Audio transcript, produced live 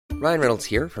Ryan Reynolds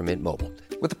here from Mint Mobile.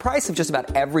 With the price of just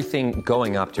about everything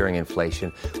going up during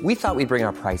inflation, we thought we'd bring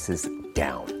our prices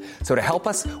down. So to help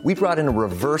us, we brought in a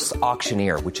reverse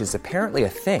auctioneer, which is apparently a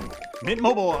thing. Mint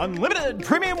Mobile Unlimited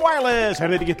Premium Wireless. How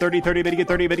to get 30, 30, bit to get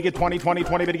 30, bit to get 20, 20,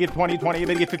 20, bit to get 20, 20,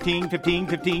 bit to get 15, 15,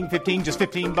 15, 15, just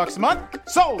 $15 a month?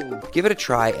 Sold! Give it a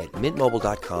try at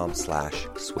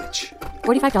mintmobile.com/switch.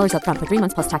 $45 up front for 3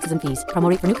 months plus taxes and fees. Promo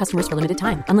rate for new customers for limited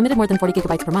time. Unlimited more than 40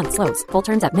 gigabytes per month. Slows full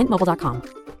terms at mintmobile.com.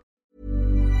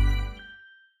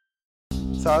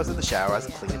 So I was in the shower, I was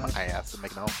cleaning my ass and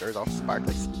making all sure all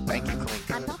sparkly, spanky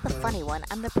clean. I'm not the funny one,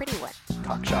 I'm the pretty one.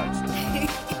 Cock shots.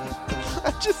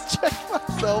 I just checked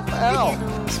myself out.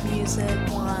 Candles, music,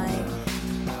 wine,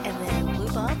 and then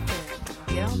lube up and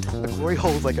get on top. The glory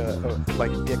hole is like a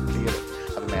dick theater.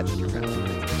 I've imagined your friend.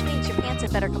 Which means your pants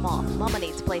had better come off. Mama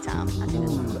needs playtime. I do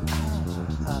this.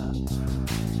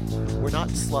 We're not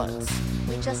sluts.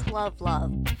 We just love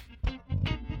love.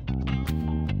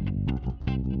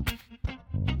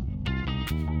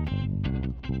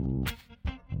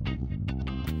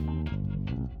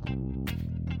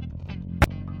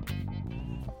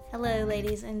 Hello,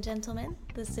 ladies and gentlemen.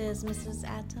 This is Mrs.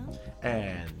 Atom.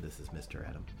 And this is Mr.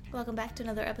 Adam. Welcome back to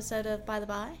another episode of By the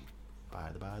By.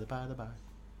 By the by.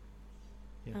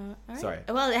 Yeah. All right. Sorry.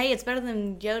 Well, hey, it's better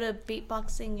than Yoda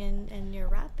beatboxing and your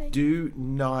rapping. Do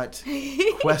not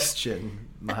question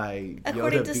my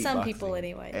According Yoda to some beatboxing people,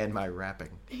 anyway. And my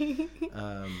rapping.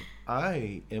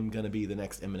 I am going to be the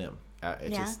next Eminem.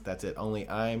 That's it. Only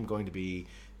I'm going to be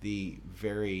the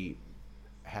very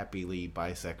happily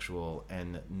bisexual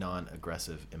and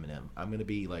non-aggressive Eminem. I'm going to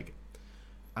be like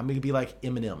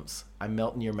M&M's. I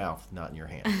melt in your mouth, not in your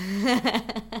hand.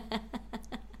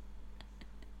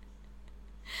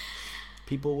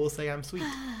 People will say I'm sweet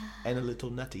and a little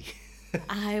nutty.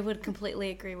 I would completely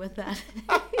agree with that.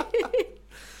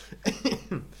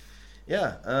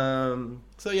 Yeah.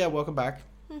 So yeah, welcome back.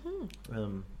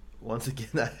 Mm-hmm. Once again,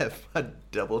 I have a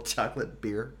double chocolate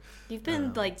beer. You've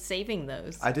been saving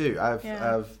those. I do. I'm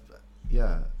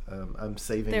saving and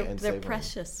saving. They're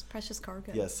precious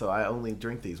cargo. Yes. So I only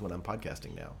drink these when I'm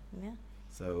podcasting now. Yeah.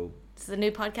 So it's the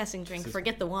new podcasting drink.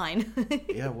 Forget the wine.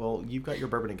 Yeah. Well, you've got your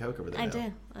bourbon and Coke over there. I now.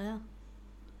 do. Yeah.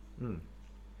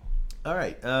 All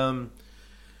right.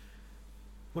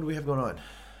 What do we have going on?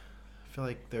 I feel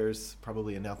like there's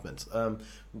probably announcements.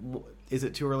 Is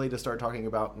it too early to start talking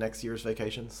about next year's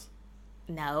vacations?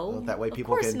 No. Well, that way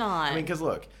people of course can. not. I mean, because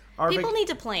look, people need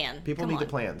to plan. People need to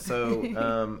plan. So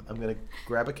I'm going to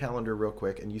grab a calendar real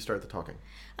quick, and you start the talking.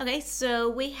 Okay, so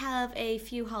we have a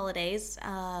few holidays.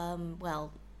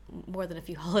 Well, more than a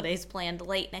few holidays planned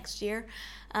late next year,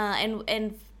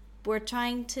 and we're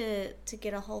trying to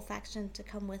get a whole faction to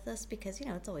come with us because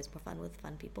it's always more fun with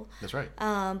fun people. That's right.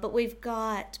 But we've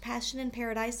got Passion in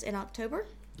Paradise in October.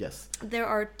 Yes. There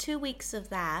are 2 weeks of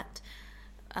that.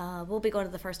 We'll be going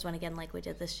to the first one again like we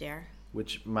did this year.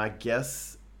 Which my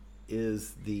guess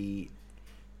is the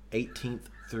 18th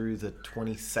through the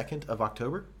 22nd of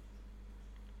October.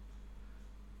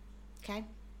 Okay.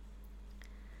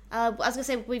 I was going to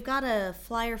say, we've got a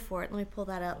flyer for it. Let me pull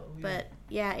that up. Oh, yeah. But,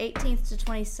 yeah, 18th to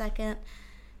 22nd,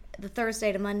 the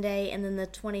Thursday to Monday, and then the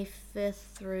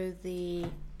 25th through the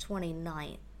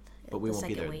 29th. But we won't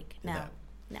be there. Week. No.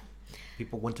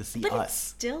 People want to see but us. It's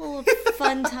still a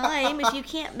fun time if you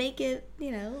can't make it,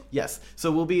 Yes.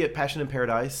 So we'll be at Passion in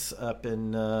Paradise up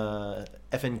in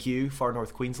FNQ, Far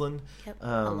North Queensland. Yep.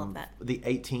 I love that. The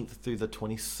 18th through the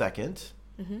 22nd.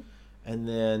 Mm-hmm. And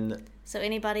then... So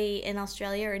anybody in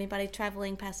Australia or anybody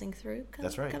traveling, passing through,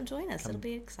 that's right. Come join us. It'll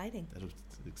be exciting. That'll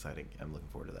be exciting. I'm looking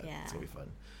forward to that. Yeah. It's going to be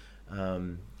fun.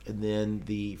 And then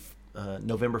the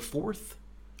November 3rd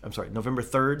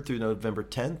through November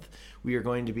 10th, we are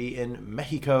going to be in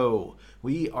Mexico.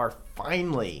 We are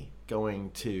finally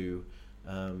going to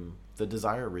the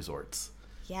Desire Resorts.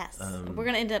 Yes. We're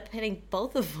going to end up hitting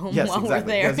both of them yes, while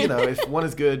exactly. we're there. Because, if one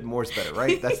is good, more is better,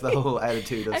 right? That's the whole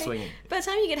attitude of swinging. By the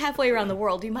time you get halfway around the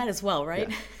world, you might as well,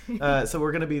 right? Yeah. So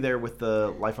we're going to be there with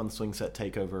the Life on the Swing Set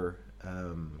takeover.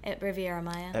 At Riviera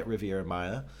Maya. At Riviera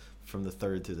Maya. From the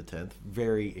 3rd to the 10th.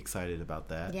 Very excited about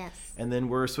that. Yes. And then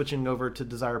we're switching over to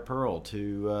Desire Pearl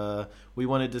to, we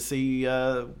wanted to see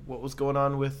what was going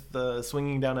on with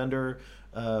Swinging Down Under.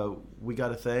 We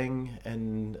Got a Thing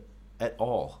and at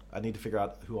all. I need to figure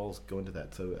out who all's going to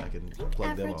that so I can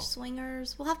plug them all. Average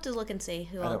Swingers. We'll have to look and see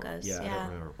who all goes. Yeah, I don't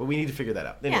remember. But we need to figure that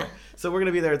out. Anyway, so we're going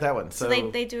to be there at that one. So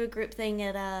they do a group thing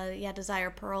at Desire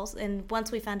Pearls. And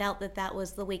once we found out that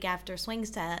was the week after Swing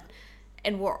Set,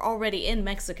 and we're already in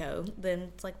Mexico, then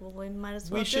it's like, well, we might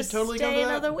as well just stay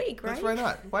another week, right? That's why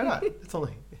not? Why not? It's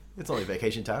only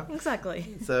vacation time.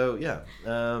 Exactly. So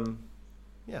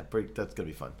Yeah, that's going to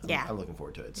be fun. I'm looking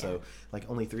forward to it. Yeah. So, like,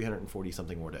 only 340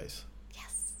 something more days.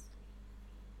 Yes.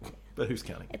 But who's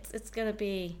counting? It's going to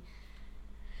be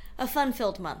a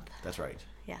fun-filled month. That's right.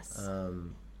 Yes.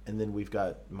 And then we've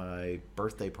got my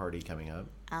birthday party coming up.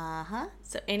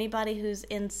 So anybody who's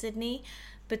in Sydney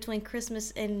between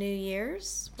Christmas and New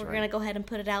Year's, we're going to go ahead and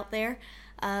put it out there.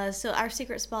 So our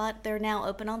secret spot, they're now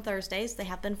open on Thursdays. They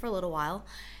have been for a little while.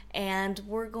 And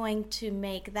we're going to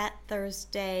make that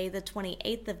Thursday, the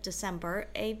 28th of December,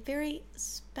 a very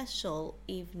special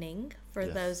evening for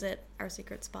those at our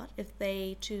secret spot if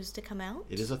they choose to come out.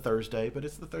 It is a Thursday, but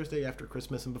it's the Thursday after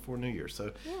Christmas and before New Year.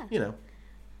 So, you know,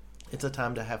 it's a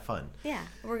time to have fun. Yeah.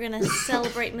 We're going to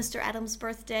celebrate Mr. Adams'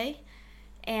 birthday.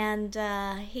 And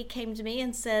he came to me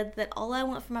and said that all I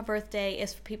want for my birthday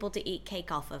is for people to eat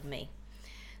cake off of me.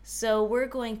 So we're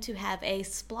going to have a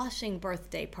splashing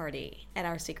birthday party at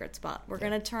our secret spot. We're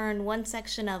going to turn one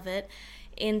section of it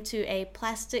into a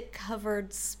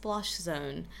plastic-covered splosh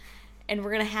zone. And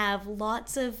we're going to have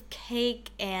lots of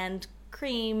cake and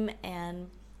cream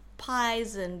and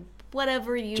pies and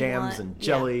whatever you want. Jams and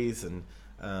jellies and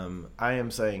I am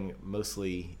saying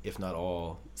mostly, if not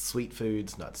all, sweet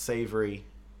foods, not savory.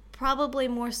 Probably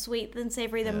more sweet than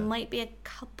savory. There might be a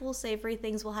couple savory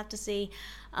things we'll have to see.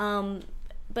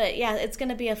 But yeah, it's going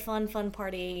to be a fun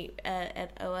party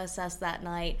at OSS that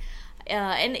night.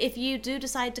 And if you do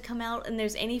decide to come out and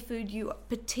there's any food you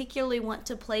particularly want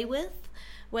to play with,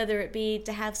 whether it be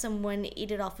to have someone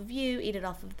eat it off of you, eat it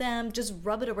off of them, just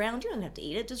rub it around. You don't have to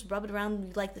eat it. Just rub it around.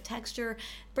 You like the texture.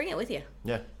 Bring it with you.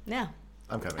 Yeah. Yeah.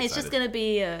 I'm kind of excited. It's just going to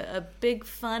be a big,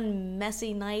 fun,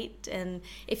 messy night. And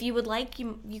if you would like,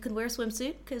 you can wear a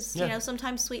swimsuit because, you know,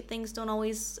 sometimes sweet things don't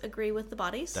always agree with the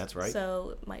bodies. That's right.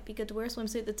 So it might be good to wear a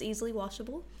swimsuit that's easily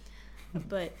washable.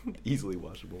 But easily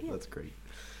washable. Yeah. That's great.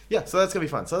 Yeah, so that's going to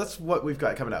be fun. So that's what we've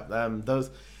got coming up. Those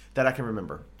that I can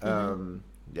remember.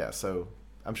 Yeah, so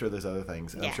I'm sure there's other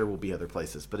things. I'm sure we'll be other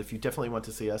places. But if you definitely want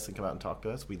to see us and come out and talk to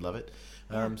us, we'd love it.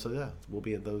 So yeah, we'll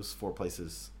be at those 4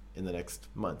 places in the next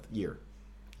month and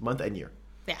year.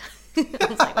 Yeah. I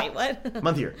was like, wait, what?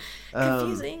 Month, year.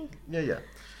 Confusing. Yeah.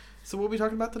 So what are we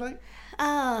talking about tonight?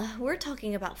 We're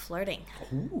talking about flirting.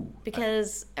 Ooh.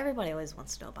 Because everybody always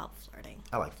wants to know about flirting.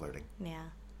 I like flirting. Yeah.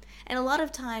 And a lot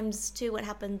of times, too, what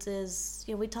happens is,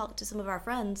 you know, we talk to some of our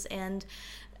friends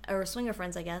or swinger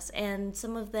friends, I guess, and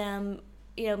some of them,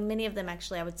 you know, many of them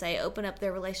actually, I would say, open up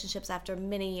their relationships after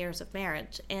many years of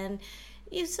marriage. And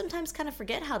you sometimes kind of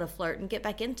forget how to flirt and get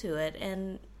back into it,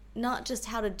 and not just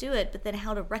how to do it, but then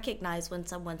how to recognize when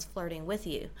someone's flirting with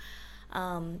you.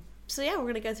 So yeah, we're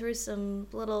going to go through some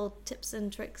little tips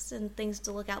and tricks and things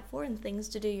to look out for and things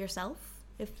to do yourself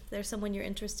if there's someone you're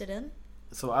interested in.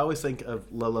 So I always think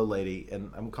of Lolo Lady, and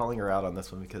I'm calling her out on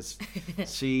this one because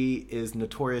she is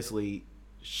notoriously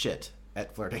shit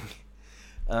at flirting.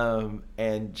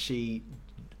 And she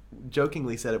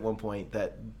jokingly said at one point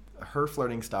that her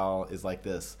flirting style is like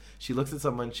this. She looks at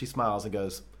someone, she smiles and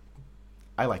goes,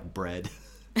 I like bread.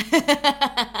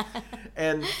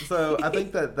 And so I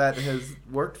think that has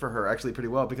worked for her actually pretty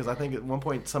well, because I think at one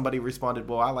point somebody responded,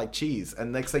 well, I like cheese.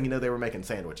 And next thing you know, they were making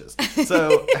sandwiches.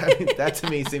 So I mean, that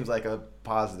to me seems like a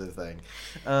positive thing.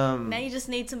 Now you just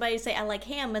need somebody to say, I like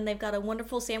ham, and they've got a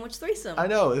wonderful sandwich threesome. I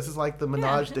know. This is like the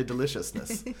menage de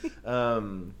deliciousness.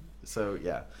 So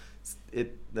yeah,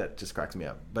 that just cracks me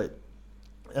up. But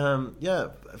yeah,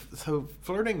 so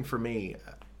flirting for me,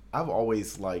 I've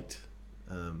always liked...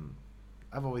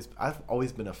 I've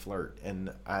always been a flirt,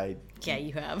 and yeah,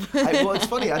 you have. Well, it's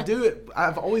funny. I do it.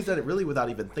 I've always done it really without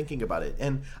even thinking about it,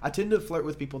 and I tend to flirt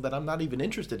with people that I'm not even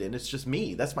interested in. It's just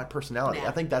me. That's my personality. Yeah.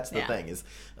 I think that's the thing is,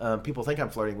 people think I'm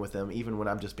flirting with them even when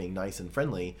I'm just being nice and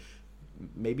friendly.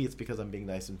 Maybe it's because I'm being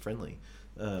nice and friendly.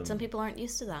 Some people aren't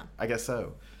used to that. I guess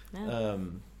so. No.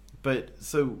 But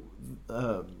so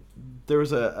there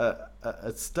was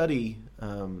a study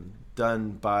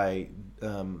done by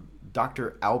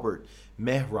Dr. Albert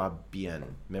Mehrabian.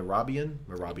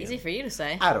 Easy for you to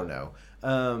say. I don't know.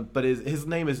 But his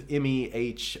name is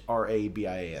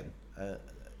Mehrabian.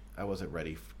 I wasn't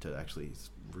ready to actually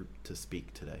to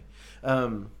speak today.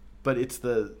 But it's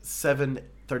the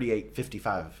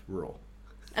 7-38-55 rule.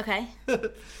 Okay.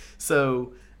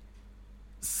 So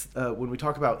when we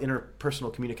talk about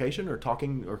interpersonal communication or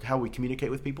talking or how we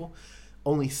communicate with people,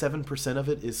 only 7% of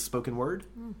it is spoken word.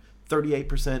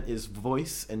 38% is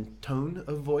voice and tone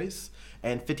of voice,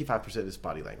 and 55% is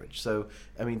body language. So,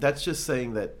 I mean, that's just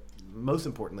saying that, most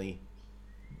importantly,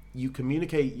 you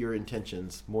communicate your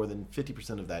intentions. More than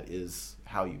 50% of that is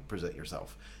how you present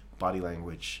yourself, body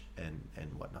language and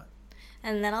whatnot.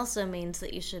 And that also means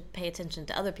that you should pay attention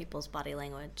to other people's body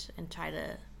language and try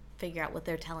to figure out what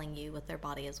they're telling you with their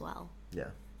body as well. Yeah.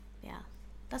 Yeah,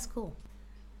 that's cool.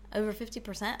 Over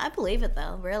 50%? I believe it,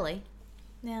 though, really.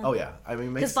 Yeah. Oh, yeah. I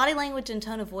mean, because body language and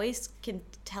tone of voice can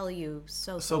tell you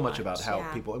so much about how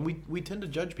yeah. people, and we tend to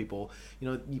judge people. You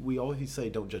know, we always say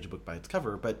don't judge a book by its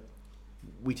cover, but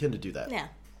we tend to do that. Yeah.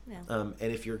 And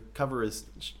if your cover is,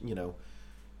 you know,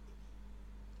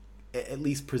 at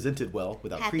least presented well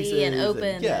without happy creases and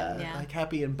open, and, like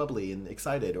happy and bubbly and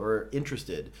excited or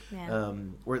interested, yeah.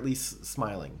 Or at least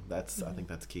smiling. That's I think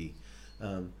that's key.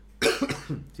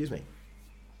 Excuse me.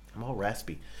 I'm all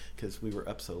raspy because we were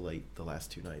up so late the last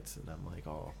 2 nights, and I'm like,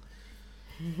 oh,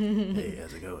 hey,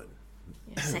 how's it going?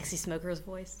 Yeah, sexy smoker's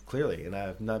voice. Clearly, and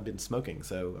I've not been smoking,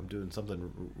 so I'm doing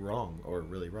something wrong or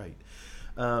really right.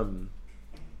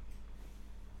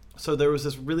 So there was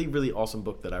this really, really awesome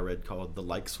book that I read called The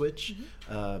Like Switch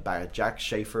by Jack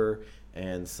Schaefer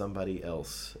and somebody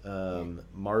else,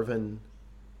 Marvin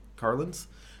Carlins.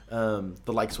 The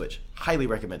Like Switch. Highly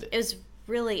recommend it. It was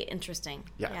really interesting.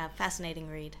 Yeah, fascinating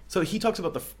read. So he talks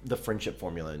about the friendship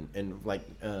formula and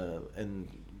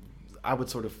I would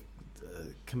sort of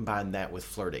combine that with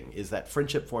flirting. Is that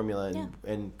friendship formula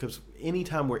and because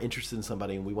anytime we're interested in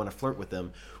somebody and we want to flirt with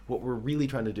them, what we're really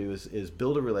trying to do is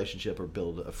build a relationship or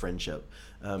build a friendship.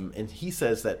 And he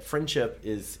says that friendship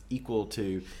is equal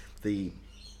to the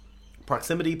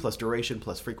proximity plus duration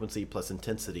plus frequency plus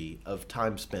intensity of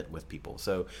time spent with people.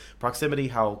 So proximity,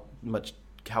 how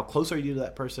close are you to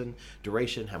that person?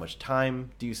 Duration, how much time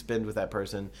do you spend with that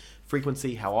person?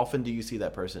 Frequency, how often do you see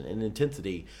that person? And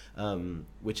intensity,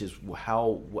 which is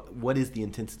what is the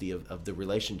intensity of the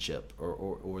relationship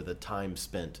or the time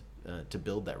spent to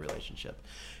build that relationship?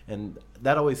 And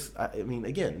that always, I mean,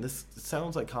 again, this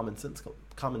sounds like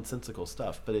commonsensical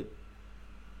stuff, but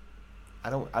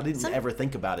I didn't ever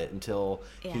think about it until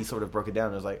he sort of broke it down.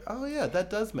 And I was like, oh yeah, that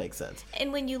does make sense.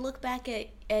 And when you look back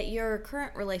at your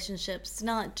current relationships,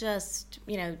 not just,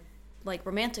 you know, like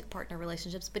romantic partner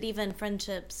relationships, but even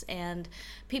friendships and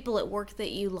people at work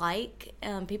that you like,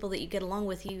 people that you get along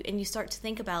with, and you start to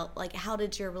think about, like, how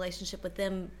did your relationship with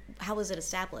them, how was it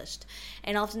established?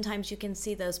 And oftentimes you can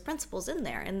see those principles in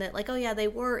there, and that, like, oh yeah, they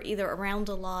were either around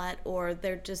a lot, or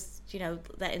they're just, you know,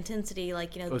 that intensity,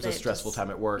 like, you know, it was a stressful time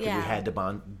at work, and we had to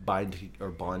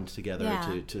bond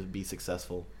together to be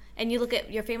successful. And you look at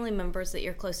your family members that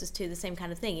you're closest to, the same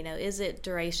kind of thing. You know, is it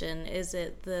duration? Is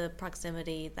it the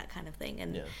proximity? That kind of thing.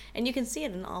 And you can see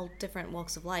it in all different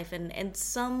walks of life. And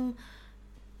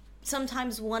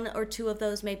sometimes one or two of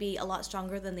those may be a lot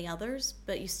stronger than the others,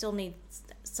 but you still need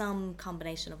some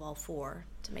combination of all four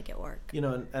to make it work. You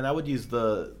know, and I would use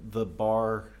the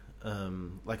bar,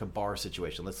 like a bar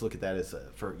situation. Let's look at that as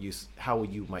for use, how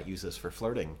you might use this for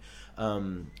flirting.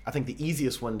 I think the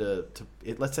easiest one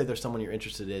let's say there's someone you're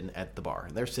interested in at the bar,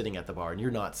 and they're sitting at the bar, and you're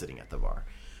not sitting at the bar.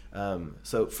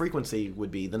 So frequency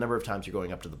would be the number of times you're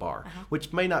going up to the bar,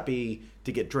 which may not be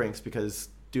to get drinks, because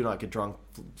do not get drunk.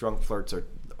 Drunk flirts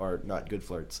are not good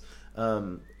flirts.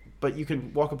 But you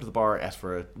can walk up to the bar, ask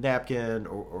for a napkin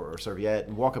or a serviette,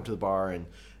 and walk up to the bar and,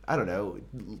 I don't know,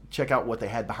 check out what they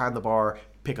had behind the bar,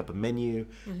 pick up a menu.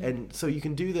 And so you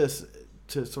can do this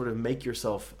to sort of make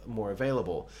yourself more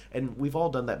available. And we've all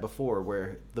done that before,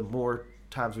 where the more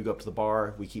times we go up to the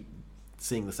bar, we keep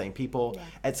seeing the same people. Yeah.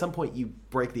 At some point you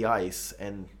break the ice,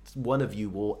 and one of you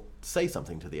will say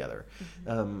something to the other.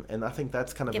 And I think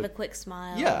that's kind of give a quick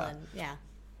smile.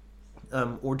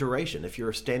 Or duration. If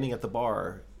you're standing at the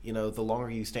bar, you know, the longer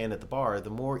you stand at the bar, the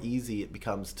more easy it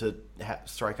becomes to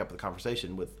strike up the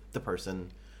conversation with the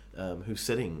person who's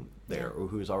sitting there or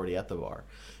who's already at the bar.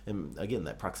 And again,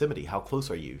 that proximity, how close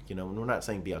are you? You know, and we're not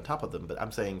saying be on top of them, but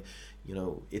I'm saying, you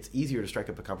know, it's easier to strike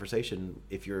up a conversation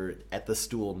if you're at the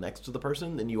stool next to the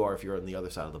person than you are if you're on the other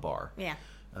side of the bar. Yeah.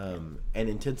 And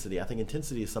intensity. I think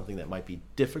intensity is something that might be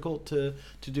difficult to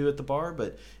do at the bar,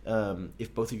 but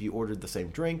if both of you ordered the same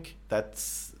drink,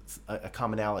 that's a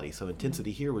commonality. So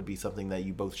intensity here would be something that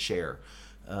you both share.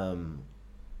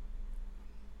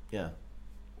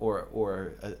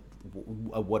 Or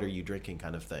a what are you drinking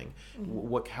kind of thing.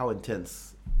 How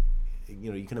intense, you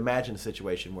know, you can imagine a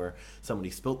situation where somebody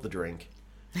spilt the drink.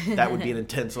 That would be an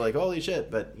intense, like, holy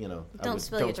shit, but, you know. Don't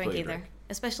spill your drink either.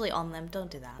 Especially on them. Don't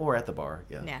do that. Or at the bar,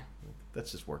 yeah.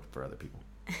 That's just work for other people.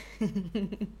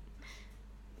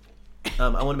 I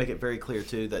want to make it very clear,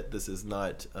 too, that this is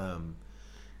not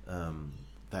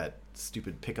that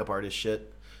stupid pickup artist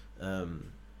shit. I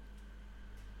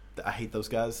hate those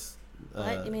guys.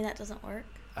 What? You mean that doesn't work?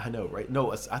 I know, right?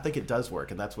 No, I think it does work,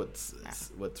 and that's what's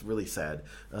really sad.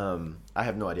 I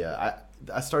have no idea.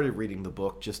 I started reading the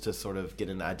book just to sort of get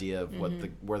an idea of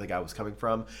where the guy was coming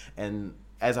from, and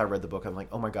as I read the book, I'm like,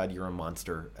 oh my God, you're a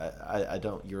monster. I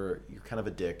don't. You're kind of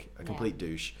a dick, a complete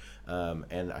douche,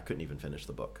 and I couldn't even finish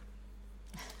the book.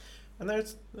 And there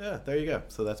you go.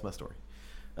 So that's my story.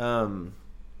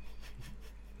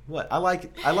 What I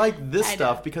like this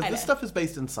stuff because this stuff is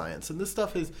based in science, and this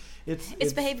stuff is it's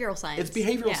behavioral science. It's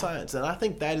behavioral science, and I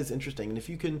think that is interesting. And if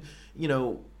you can,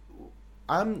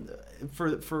 I'm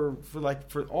for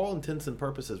all intents and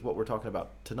purposes, what we're talking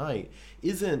about tonight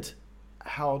isn't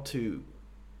how to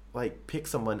pick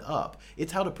someone up.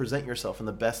 It's how to present yourself in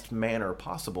the best manner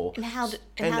possible, and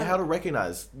how to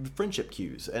recognize the friendship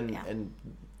cues and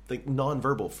the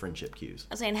nonverbal friendship cues.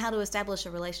 I was saying how to establish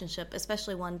a relationship,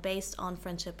 especially one based on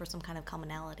friendship or some kind of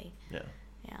commonality. Yeah.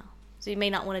 So you may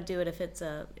not want to do it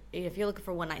if you're looking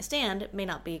for a one night stand, it may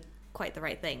not be quite the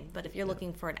right thing. But if you're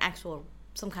looking for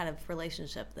some kind of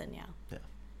relationship, then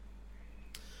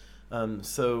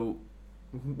so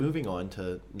moving on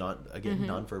to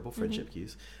nonverbal friendship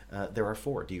cues, there are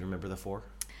 4. Do you remember the 4?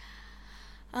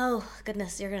 Oh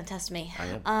goodness, you're gonna test me. I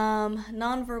am.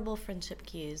 Nonverbal friendship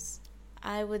cues.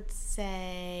 I would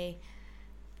say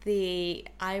the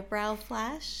eyebrow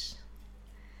flash.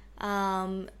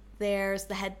 There's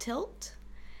the head tilt,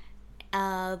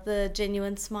 the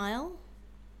genuine smile,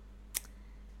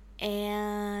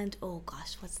 and oh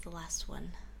gosh, what's the last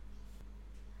one?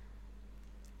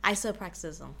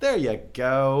 Isopraxism. There you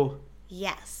go.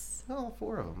 Yes. All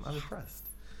 4 of them. I'm impressed.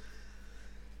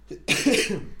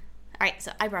 All right,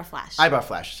 so eyebrow flash. Eyebrow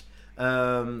flash.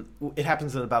 It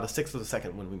happens in about a sixth of a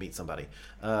second when we meet somebody.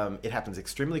 It happens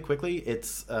extremely quickly.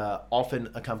 It's often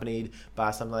accompanied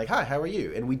by something like, "Hi, how are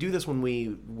you?" And we do this when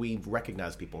we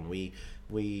recognize people, and we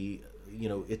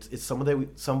it's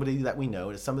somebody that we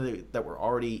know. It's somebody that we're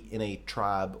already in a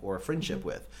tribe or a friendship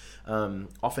with.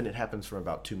 Often it happens from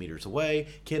about 2 meters away.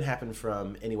 Can happen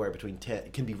from anywhere between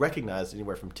 10. Can be recognized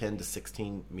anywhere from 10 to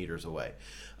 16 meters away.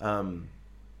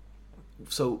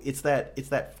 So it's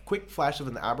that quick flash of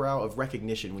an eyebrow of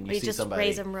recognition when you see somebody. You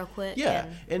just raise them real quick.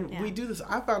 We do this.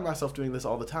 I found myself doing this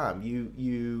all the time.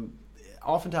 You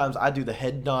oftentimes I do the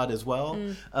head nod as well,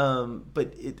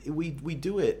 but we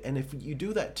do it, and if you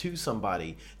do that to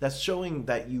somebody, that's showing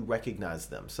that you recognize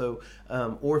them. So,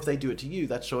 or if they do it to you,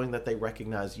 that's showing that they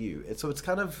recognize you. And so it's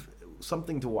kind of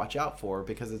something to watch out for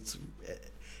because it's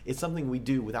something we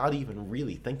do without even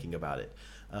really thinking about it.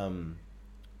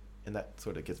 And that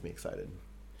sort of gets me excited.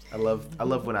 I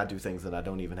love when I do things and I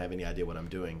don't even have any idea what I'm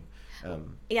doing. I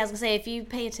was gonna say, if you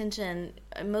pay attention,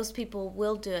 most people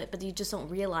will do it, but you just don't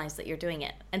realize that you're doing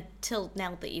it until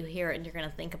now that you hear it, and you're gonna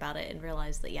think about it and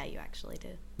realize that you actually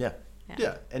do. Yeah,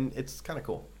 and it's kind of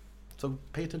cool. So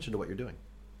pay attention to what you're doing.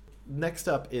 Next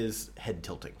up is head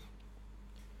tilting.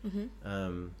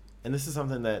 And this is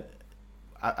something that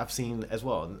I've seen as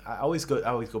well. And I always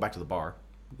go back to the bar,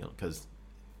 because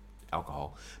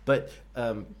alcohol, but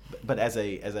as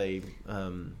a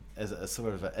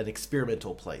sort of an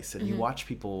experimental place, and you watch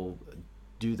people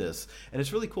do this, and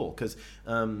it's really cool because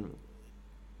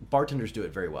bartenders do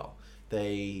it very well.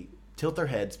 They tilt their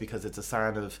heads because it's a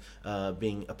sign of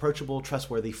being approachable,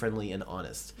 trustworthy, friendly, and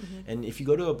honest. And if you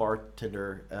go to a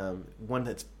bartender, one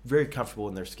that's very comfortable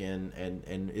in their skin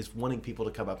and is wanting people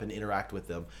to come up and interact with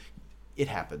them, it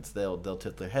happens. They'll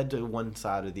tilt their head to one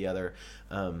side or the other,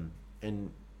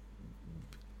 and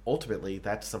ultimately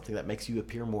that's something that makes you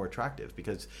appear more attractive,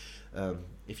 because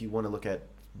if you want to look at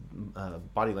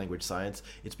body language science,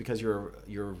 it's because you're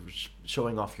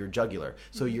showing off your jugular,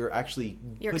 so you're actually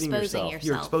you're exposing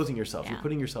yourself. You're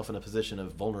putting yourself in a position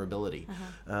of vulnerability,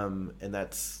 and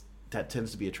that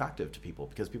tends to be attractive to people,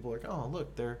 because people are like, oh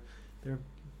look, they're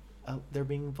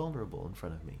being vulnerable in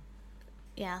front of me.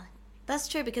 Yeah, that's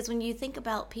true, because when you think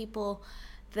about people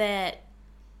that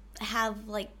have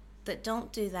that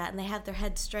don't do that, and they have their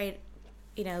head straight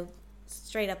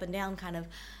up and down kind of,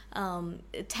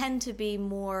 tend to be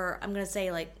more, I'm going to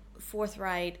say,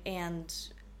 forthright, and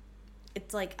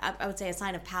it's I would say a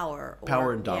sign of power.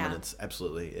 Power and dominance,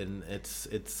 absolutely. And it's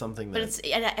something that...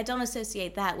 But I don't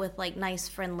associate that with nice,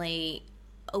 friendly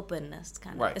openness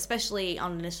kind of, right. Especially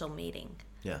on initial meeting.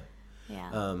 Yeah.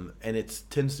 And it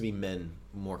tends to be men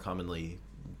more commonly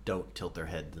don't tilt their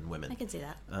head than women. I can see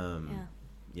that.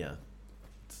 Yeah.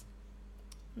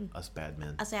 Us bad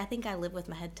men. I think I live with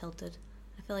my head tilted.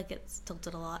 I feel like it's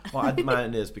tilted a lot. Well,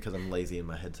 mine is because I'm lazy and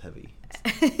my head's heavy.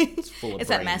 It's full of brains. It's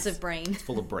that massive brain. It's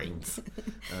full of brains.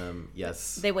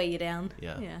 Yes. They weigh you down.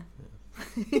 Yeah.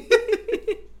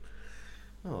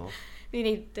 Oh. You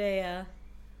need a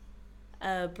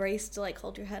brace to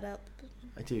hold your head up.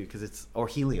 I do, because or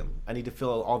helium. I need to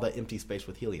fill all that empty space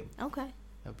with helium. Okay.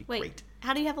 That would be great.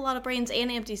 How do you have a lot of brains and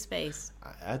empty space?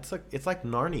 It's like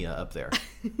Narnia up there.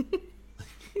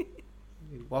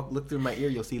 look through my ear,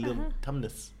 you'll see little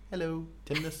Tumnus. Hello,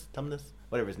 Tumnus,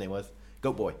 whatever his name was.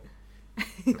 Goat Boy.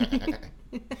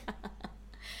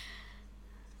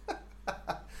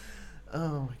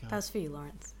 Oh my god. That was for you,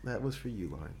 Lawrence. That was for you,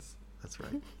 Lawrence. That's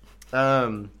right.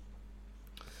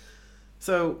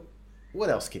 So, what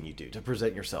else can you do to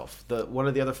present yourself? One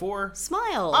of the other four?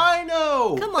 Smile. I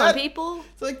know. Come on, people.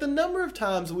 It's like the number of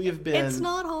times we have been. It's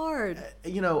not hard.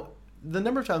 The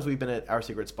number of times we've been at Our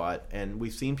Secret Spot and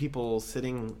we've seen people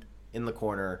sitting in the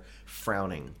corner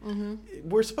frowning. Mm-hmm.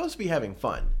 We're supposed to be having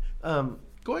fun.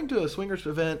 Going to a swingers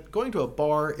event, going to a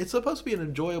bar, it's supposed to be an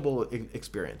enjoyable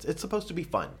experience. It's supposed to be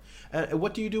fun.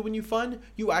 What do you do when you fun?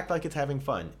 You act like it's having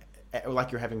fun,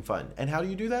 like you're having fun. And how do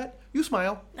you do that? You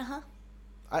smile. Uh-huh.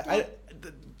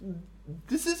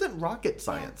 This isn't rocket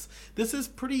science. Yeah. This is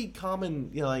pretty common,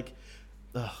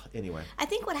 anyway. I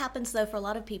think what happens, though, for a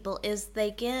lot of people is they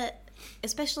get,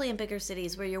 especially in bigger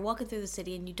cities where you're walking through the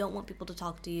city and you don't want people to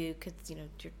talk to you because,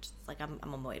 you're just like, I'm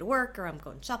on my way to work or I'm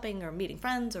going shopping or meeting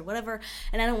friends or whatever,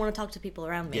 and I don't want to talk to people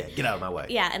around me. Yeah, get out of my way.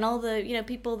 Yeah, and all the,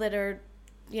 people that are,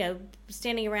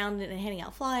 standing around and handing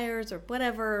out flyers or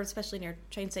whatever, especially near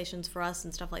train stations for us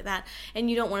and stuff like that, and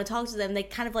you don't want to talk to them, they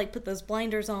kind of like put those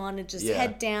blinders on and just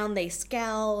head down, they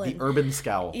scowl. The urban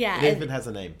scowl. Yeah. It even has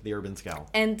a name, the urban scowl.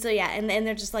 And so, and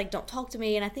they're just like, don't talk to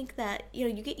me. And I think that, you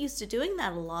get used to doing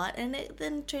that a lot, and it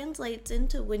then translates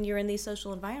into when you're in these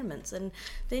social environments, and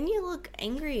then you look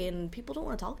angry and people don't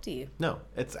want to talk to you. No,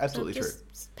 it's absolutely true.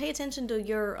 Just pay attention to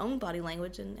your own body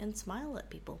language and smile at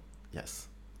people. Yes.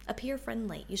 Appear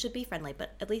friendly. You should be friendly,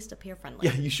 but at least appear friendly.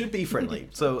 Yeah, you should be friendly.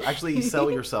 So actually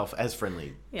sell yourself as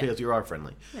friendly because you are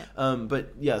friendly. Yeah.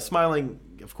 But yeah, smiling,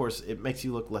 of course, it makes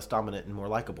you look less dominant and more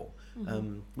likable,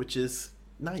 which is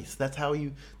nice. That's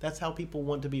how people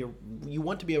want to be. You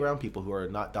want to be around people who are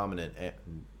not dominant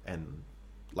and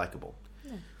likable.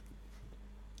 Yeah.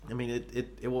 I mean,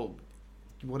 it will.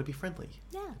 You want to be friendly.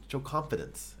 Yeah. Show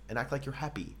confidence and act like you're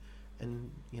happy,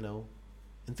 and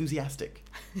enthusiastic,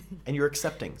 and you're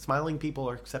accepting. Smiling people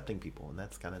are accepting people, and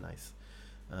that's kind of nice.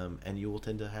 And you will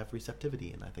tend to have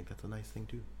receptivity, and I think that's a nice thing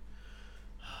too.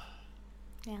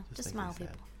 Yeah, just smile,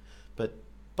 people.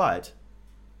 But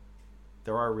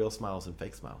there are real smiles and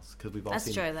fake smiles because we've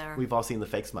all seen the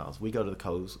fake smiles. We go to the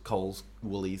Kohl's,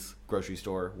 Woolies, grocery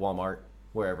store, Walmart,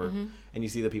 wherever, and you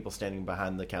see the people standing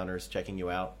behind the counters checking you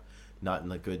out, not in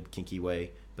the good kinky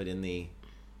way, but in the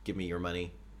give me your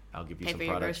money. I'll give you some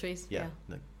product. Your groceries. Yeah.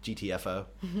 The GTFO.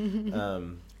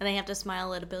 And they have to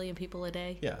smile at 1 billion people a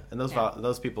day. Yeah, and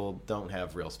those people don't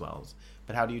have real smiles.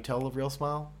 But how do you tell a real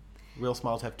smile? Real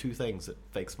smiles have two things that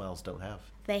fake smiles don't have.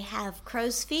 They have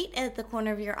crow's feet at the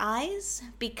corner of your eyes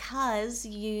because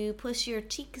you push your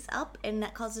cheeks up and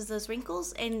that causes those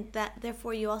wrinkles, and that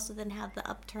therefore you also then have the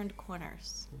upturned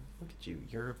corners. Look at you.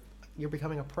 You're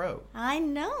becoming a pro. I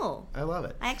know. I love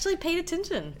it. I actually paid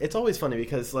attention. It's always funny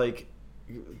because,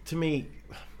 to me,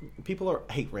 people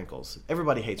hate wrinkles.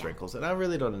 Everybody hates wrinkles, and I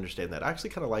really don't understand that. I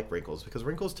actually kind of like wrinkles because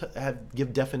wrinkles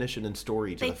give definition and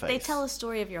story to the face. They tell a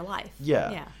story of your life.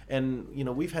 Yeah. And,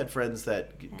 we've had friends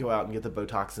that go out and get the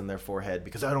Botox in their forehead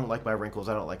because I don't like my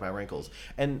wrinkles.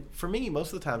 And for me,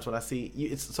 most of the times when I see,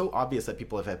 it's so obvious that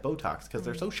people have had Botox because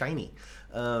they're so shiny.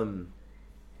 And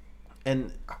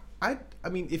I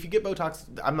mean, if you get Botox,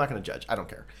 I'm not going to judge. I don't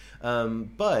care.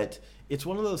 But it's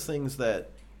one of those things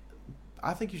that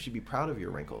I think you should be proud of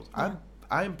your wrinkles. Yeah.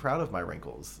 I am proud of my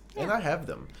wrinkles, and I have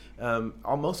them.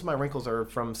 Most of my wrinkles are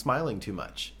from smiling too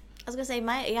much. I was gonna say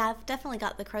I've definitely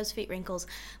got the crow's feet wrinkles,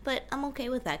 but I'm okay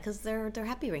with that because they're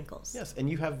happy wrinkles. Yes,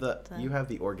 and you have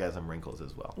the orgasm wrinkles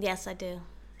as well. Yes, I do.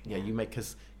 Yeah, you make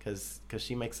because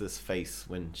she makes this face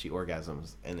when she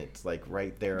orgasms, and it's like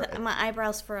right there. My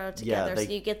eyebrows furrow together, so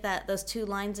you get those two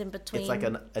lines in between.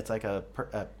 It's like a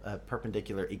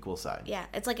perpendicular equal side. Yeah,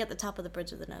 it's like at the top of the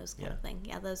bridge of the nose kind of thing.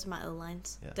 Yeah, those are my O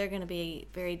lines. Yeah. They're going to be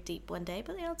very deep one day,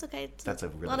 but it's okay. That's a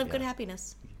lot of good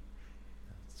happiness.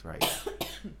 That's right.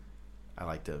 I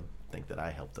like to think that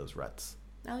I help those ruts.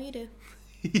 Oh, you do.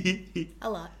 A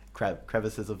lot.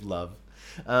 Crevices of love.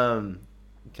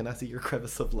 Can I see your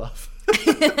crevice of love?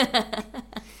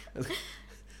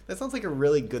 That sounds like a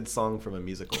really good song from a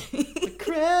musical. The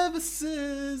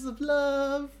crevices of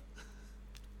love.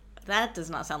 That does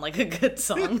not sound like a good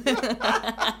song.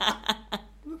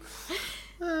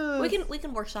 We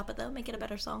can workshop it though, make it a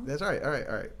better song. That's all right. All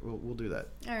right. We'll do that.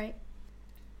 All right.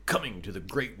 Coming to the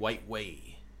Great White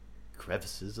Way,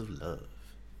 Crevices of Love,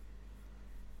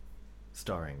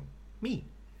 starring me.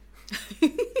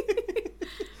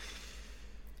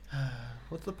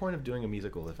 What's the point of doing a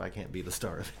musical if I can't be the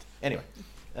star of it? Anyway,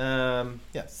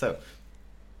 so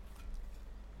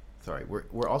Sorry,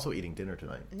 we're also eating dinner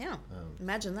tonight. Yeah,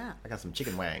 imagine that. I got some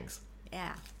chicken wangs.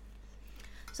 Yeah.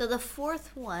 So the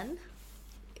fourth one,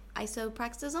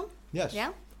 isopraxism? Yes.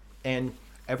 Yeah? And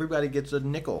everybody gets a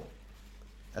nickel,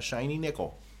 a shiny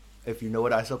nickel, if you know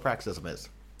what isopraxism is.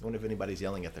 I wonder if anybody's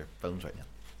yelling at their phones right now.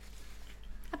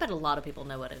 I bet a lot of people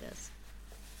know what it is.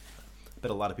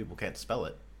 But a lot of people can't spell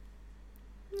it.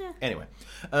 Yeah. Anyway,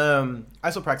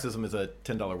 isopraxism is a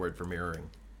 $10 word for mirroring.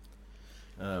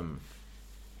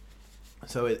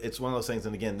 So it's one of those things,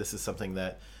 and again, this is something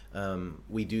that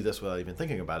we do this without even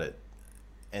thinking about it.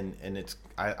 And it's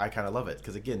I kind of love it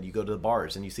because, again, you go to the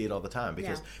bars and you see it all the time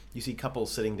because you see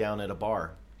couples sitting down at a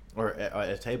bar or at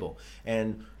a table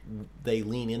and they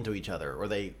lean into each other, or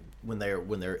when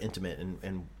they're intimate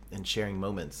and sharing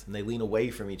moments, and they lean away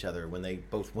from each other when they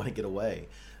both want to get away.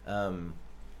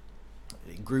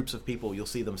 Groups of people, you'll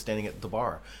see them standing at the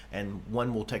bar, and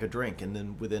one will take a drink, and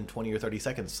then within 20 or 30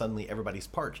 seconds, suddenly everybody's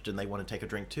parched and they want to take a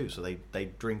drink too, so they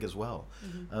drink as well.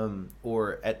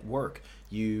 Or at work,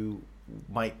 you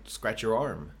might scratch your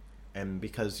arm, and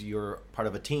because you're part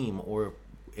of a team or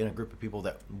in a group of people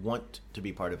that want to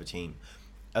be part of a team,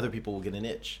 other people will get an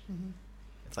itch.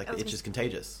 It's like the itch is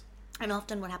contagious. And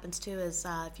often what happens too is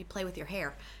if you play with your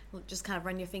hair, just kind of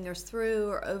run your fingers through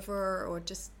or over, or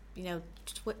just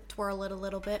twirl it a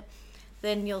little bit,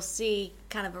 then you'll see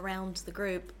kind of around the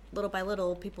group, little by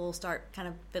little, people start kind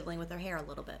of fiddling with their hair a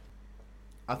little bit.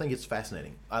 I think it's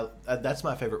fascinating. That's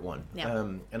my favorite one. Yeah.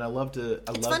 And I love to...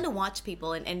 It's fun to watch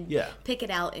people and Yeah. pick it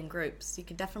out in groups. You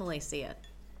can definitely see it.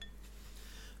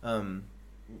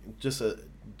 Just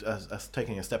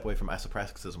taking a step away from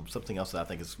isopraxism, something else that I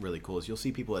think is really cool is you'll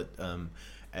see people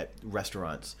at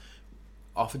restaurants.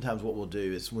 Oftentimes what we'll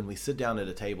do is when we sit down at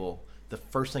a table, the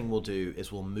first thing we'll do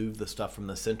is we'll move the stuff from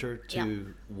the center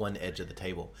to one edge of the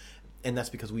table. And that's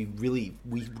because we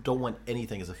don't want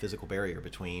anything as a physical barrier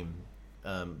between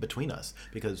us,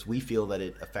 because we feel that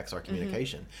it affects our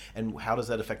communication. And how does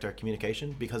that affect our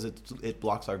communication? Because it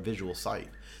blocks our visual sight,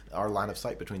 our line of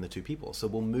sight between the two people. So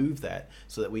we'll move that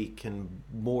so that we can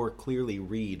more clearly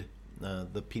read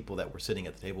the people that we're sitting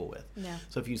at the table with. Yeah.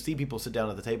 So if you see people sit down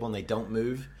at the table and they don't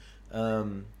move,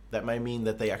 that might mean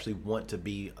that they actually want to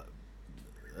be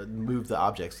move the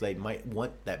objects. They might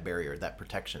want that barrier, that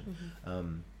protection.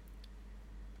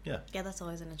 Yeah, that's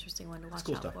always an interesting one to watch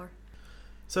cool out stuff. for.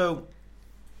 So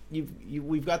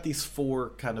we've got these four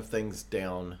kind of things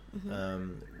down.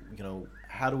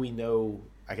 How do we know,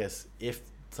 I guess, if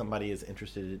somebody is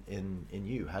interested in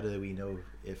you? How do we know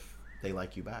if they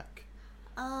like you back?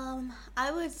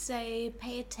 I would say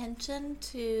pay attention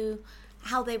to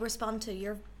how they respond to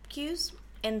your cues.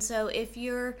 And so if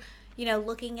you're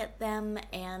looking at them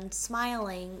and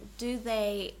smiling,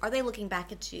 are they looking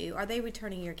back at you? Are they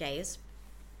returning your gaze?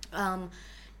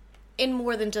 In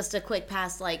more than just a quick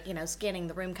pass, like, scanning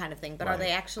the room kind of thing, but Right. are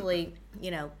they actually,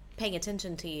 paying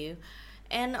attention to you?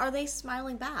 And are they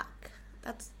smiling back?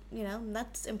 That's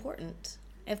important.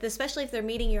 Especially if they're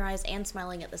meeting your eyes and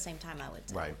smiling at the same time, I would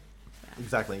say. Right.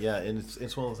 Exactly. Yeah, and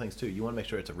it's one of those things too. You want to make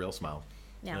sure it's a real smile.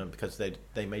 Yeah. Because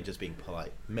they may just be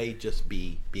polite.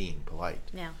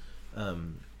 Yeah.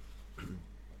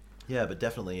 Yeah, but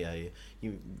definitely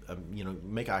you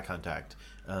make eye contact.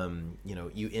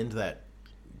 You end that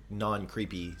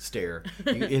non-creepy stare.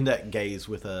 You end that gaze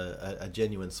with a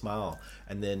genuine smile,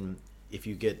 and then if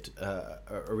you get a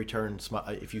return smile,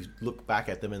 if you look back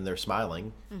at them and they're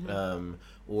smiling,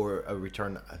 or a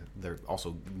return, they're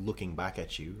also looking back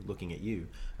at you, looking at you.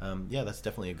 That's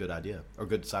definitely a good idea or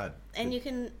good sign. And you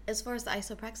can, as far as the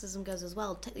isopraxism goes as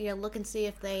well, look and see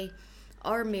if they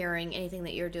are mirroring anything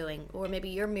that you're doing, or maybe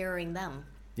you're mirroring them.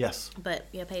 Yes.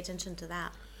 But pay attention to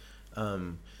that.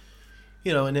 And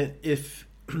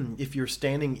if you're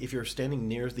standing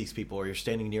near these people, or you're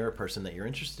standing near a person that you're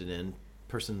interested in,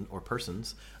 person or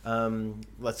persons,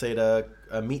 let's say at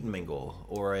a meet and mingle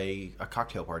or a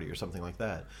cocktail party or something like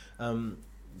that,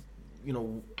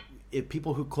 if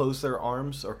people who close their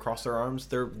arms or cross their arms,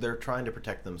 they're trying to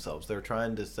protect themselves. They're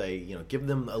trying to say, give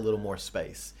them a little more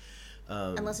space.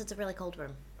 Unless it's a really cold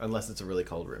room.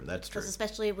 That's true. Because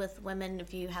especially with women,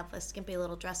 if you have a skimpy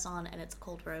little dress on and it's a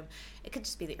cold room, it could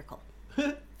just be that you're cold.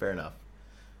 Fair enough.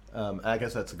 I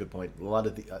guess that's a good point. A lot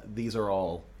of these are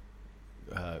all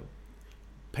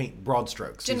broad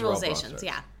strokes. Generalizations,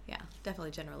 yeah,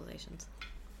 definitely generalizations.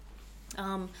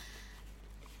 And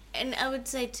I would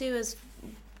say too is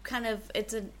kind of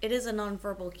it is a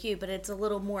nonverbal cue, but it's a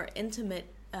little more intimate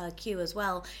cue as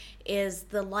well. Is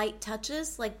the light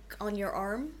touches like on your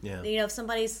arm? Yeah. If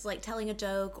somebody's like telling a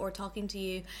joke or talking to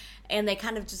you, and they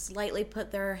kind of just lightly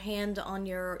put their hand on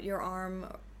your arm,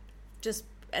 just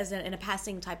as in a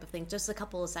passing type of thing, just a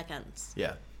couple of seconds.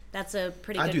 Yeah. That's a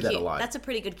pretty I good do that cue. a lot. That's a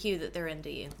pretty good cue that they're into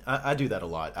you. I do that a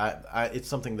lot. It's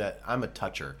something that I'm a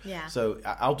toucher. Yeah. So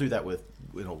I'll do that with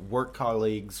work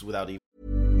colleagues without even.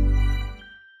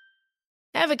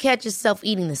 Ever catch yourself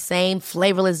eating the same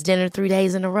flavorless dinner 3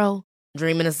 days in a row?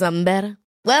 Dreaming of something better?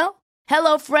 Well,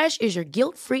 HelloFresh is your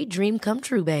guilt-free dream come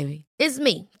true, baby. It's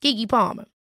me, Keke Palmer.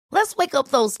 Let's wake up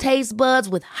those taste buds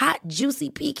with hot, juicy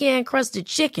pecan-crusted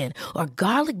chicken or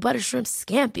garlic butter shrimp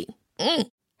scampi.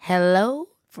 Hello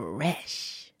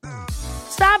Fresh.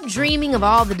 Stop dreaming of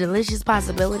all the delicious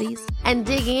possibilities and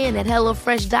dig in at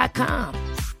HelloFresh.com.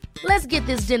 Let's get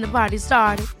this dinner party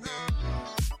started.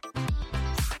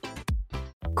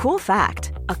 Cool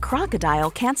fact, a crocodile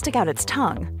can't stick out its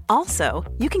tongue. Also,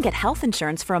 you can get health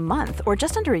insurance for a month or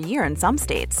just under a year in some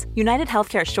states. United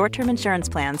Healthcare short-term insurance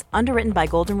plans, underwritten by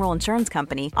Golden Rule Insurance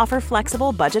Company, offer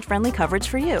flexible, budget-friendly coverage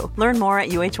for you. Learn more at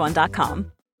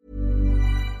UH1.com.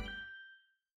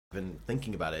 Been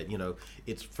thinking about it,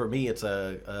 it's for me. It's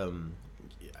I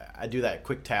do that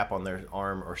quick tap on their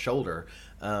arm or shoulder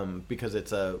because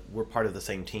we're part of the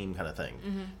same team kind of thing,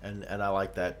 and I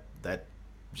like that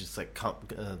just like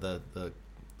the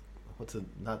what's it,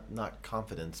 not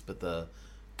confidence, but the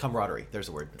camaraderie. There's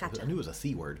a word. Gotcha. I knew it was a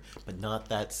C word, but not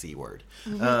that C word.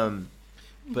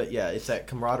 But yeah, it's that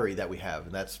camaraderie that we have,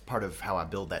 and that's part of how I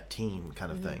build that team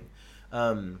kind of thing.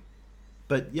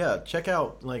 But yeah, check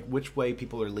out like which way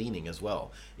people are leaning as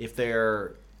well. If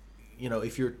they're,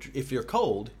 if you're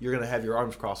cold, you're going to have your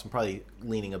arms crossed and probably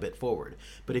leaning a bit forward.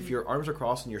 But if your arms are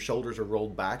crossed and your shoulders are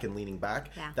rolled back and leaning back,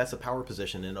 that's a power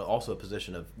position, and also a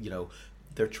position of,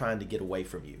 they're trying to get away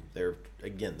from you. They're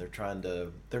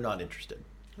not interested,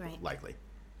 Right. likely.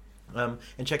 And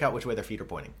check out which way their feet are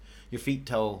pointing. Your feet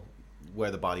tell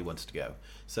where the body wants to go.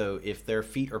 So if their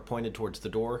feet are pointed towards the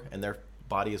door and their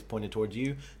body is pointed towards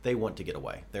you, they want to get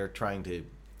away. Their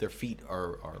feet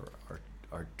are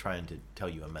trying to tell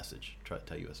you a message,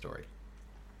 tell you a story.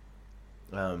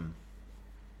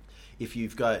 If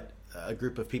you've got a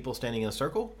group of people standing in a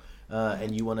circle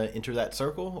and you want to enter that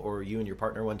circle, or you and your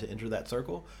partner want to enter that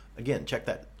circle, again, check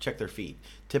their feet.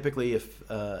 Typically, if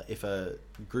a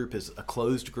group is a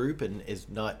closed group and is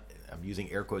not, I'm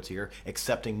using air quotes here,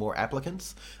 accepting more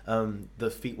applicants, the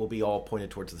feet will be all pointed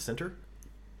towards the center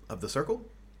of the circle.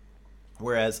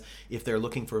 Whereas if they're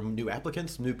looking for new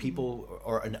applicants, new people,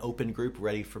 or an open group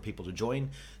ready for people to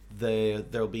join, the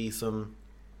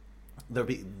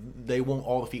feet won't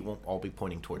all be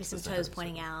pointing towards the some center. toes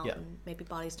pointing out, and maybe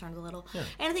bodies turned a little. Yeah.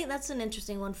 And I think that's an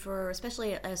interesting one for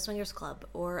especially a swingers club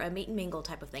or a meet and mingle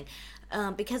type of thing,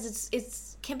 because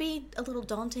it's can be a little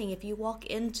daunting if you walk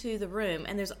into the room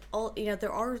and there's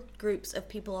there are groups of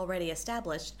people already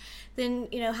established. Then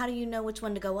how do you know which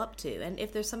one to go up to? And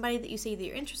if there's somebody that you see that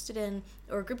you're interested in,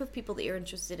 or a group of people that you're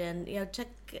interested in,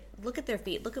 look at their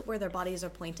feet, look at where their bodies are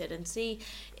pointed, and see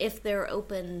if they're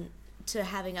open to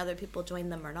having other people join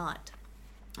them or not.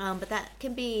 But that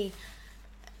can be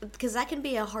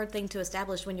a hard thing to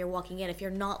establish when you're walking in if you're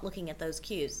not looking at those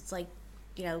cues. It's like,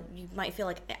 you might feel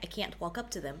like I can't walk up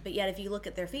to them, but yet if you look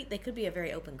at their feet, they could be a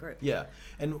very open group. Yeah,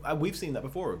 and we've seen that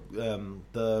before.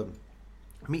 The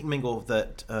meet and mingle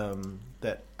that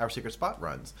Our Secret Spot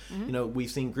runs.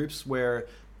 We've seen groups where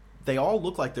they all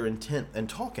look like they're intent and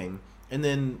talking,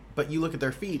 but you look at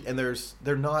their feet and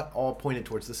they're not all pointed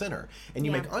towards the center, and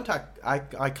you make contact. I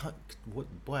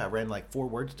ran like 4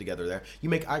 words together there. You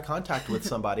make eye contact with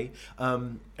somebody,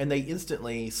 and they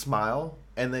instantly smile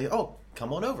and they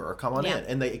come on over or come on in,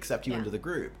 and they accept you into the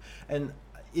group. And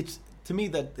it's, to me,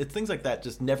 things like that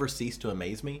just never cease to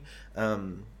amaze me,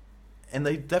 and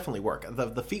they definitely work.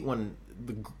 The feet one,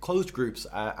 the closed groups,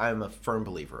 I'm a firm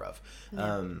believer of.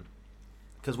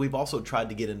 Because we've also tried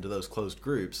to get into those closed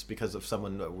groups because of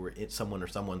someone that we're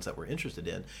interested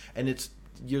in, and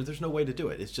there's no way to do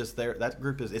it. It's just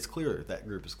it's clear that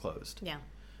group is closed. Yeah.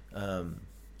 I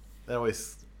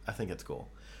think it's cool.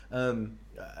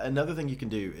 Another thing you can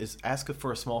do is ask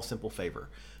for a small, simple favor.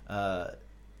 This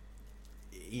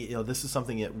is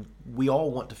something that we all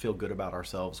want to feel good about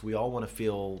ourselves. We all want to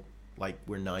feel like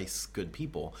we're nice, good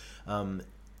people. And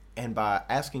by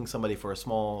asking somebody for a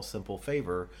small, simple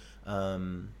favor,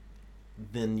 then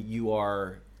you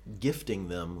are gifting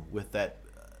them with that.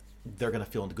 They're going to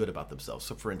feel good about themselves.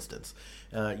 So, for instance,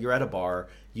 you're at a bar,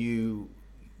 you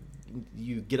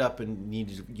get up and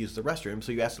need to use the restroom.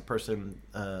 So you ask the person,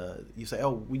 you say,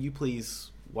 "Oh, will you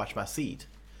please watch my seat?"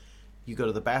 You go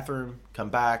to the bathroom, come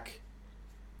back,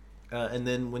 and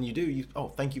then when you do,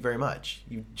 thank you very much.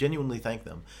 You genuinely thank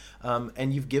them,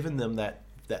 and you've given them that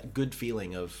that good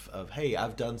feeling of hey,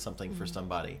 I've done something for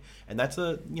somebody. And that's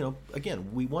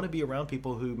again, we want to be around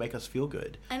people who make us feel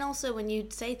good. And also, when you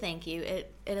say thank you,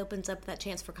 it opens up that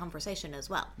chance for conversation as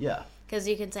well. Yeah. Because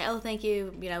you can say, oh, thank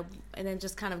you, and then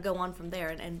just kind of go on from there.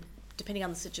 And depending on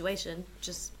the situation,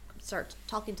 just start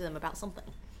talking to them about something.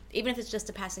 Even if it's just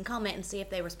a passing comment, and see if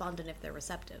they respond and if they're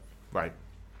receptive. Right.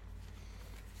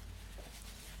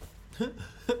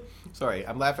 Sorry,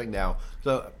 I'm laughing now.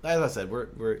 So, as I said,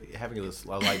 we're having this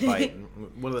light bite. And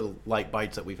one of the light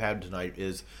bites that we've had tonight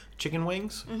is chicken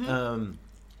wings. Mm-hmm.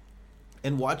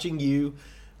 And watching you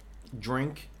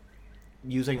drink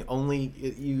using only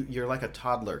you're like a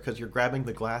toddler because you're grabbing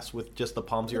the glass with just the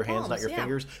palms of your hands, not your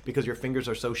fingers, because your fingers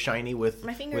are so shiny with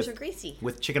my fingers are greasy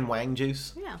with chicken wang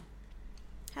juice. Yeah.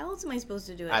 How else am I supposed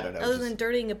to do it? I don't know. Other than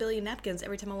dirtying a billion napkins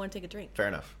every time I want to take a drink. Fair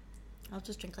enough. I'll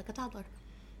just drink like a toddler.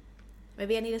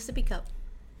 Maybe I need a sippy cup.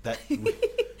 That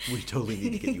we totally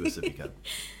need to get you a sippy cup.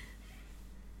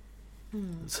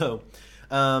 So,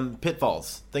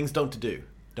 pitfalls, things don't to do.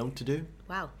 Don't to do?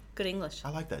 Wow, good English. I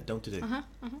like that. Don't to do. Uh-huh,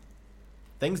 uh-huh.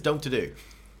 Things don't to do.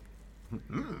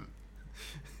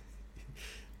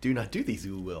 Do not do these,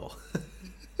 you will.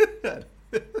 I'm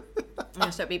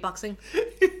gonna start beatboxing.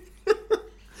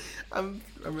 I'm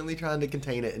really trying to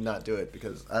contain it and not do it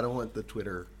because I don't want the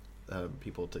Twitter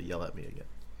people to yell at me again.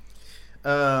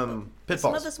 Pitfalls.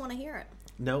 Some of us want to hear it.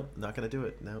 No, not going to do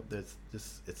it. No,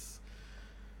 it's.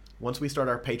 Once we start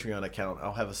our Patreon account,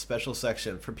 I'll have a special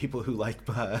section for people who like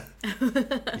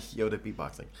Yoda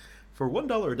beatboxing. For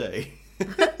 $1 a day,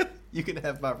 you can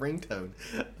have my ringtone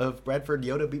of Bradford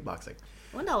Yoda beatboxing.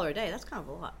 $1 a day, that's kind of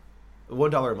a lot.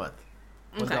 $1 a month.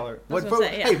 $1.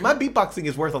 Okay. Hey, my beatboxing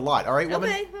is worth a lot. All right, woman.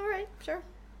 Okay, all right, sure.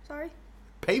 Sorry.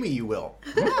 Pay me, you will.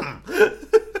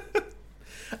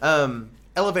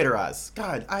 Elevator eyes.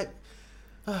 God, I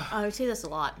see this a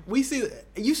lot. You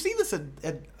see this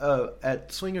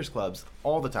at swingers clubs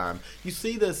all the time. You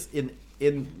see this in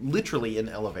literally in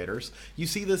elevators. You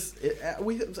see this.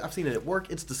 I've seen it at work.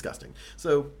 It's disgusting.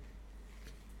 So,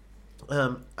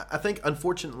 I think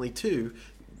unfortunately too,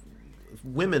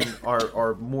 women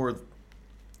are more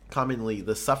commonly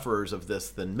the sufferers of this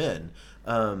than men.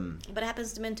 But it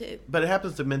happens to men too.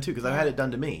 Because I've had it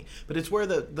done to me. But it's where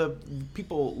the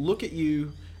people look at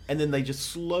you and then they just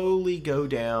slowly go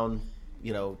down,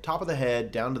 top of the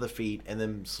head, down to the feet, and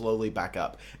then slowly back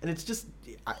up. And it's just,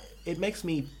 it makes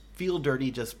me feel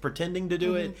dirty just pretending to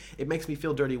do it. It makes me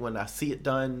feel dirty when I see it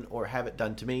done or have it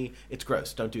done to me. It's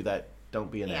gross. Don't do that.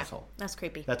 Don't be an asshole. That's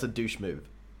creepy. That's a douche move.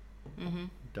 Mm-hmm.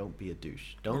 Don't be a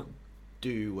douche. Don't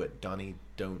do what Donnie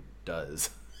Don't does.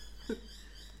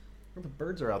 The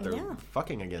birds are out there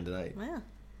fucking again tonight. Yeah.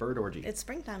 Bird orgy. It's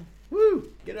springtime.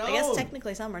 Woo! Get on. I guess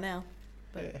technically summer now.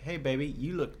 But... Hey, baby,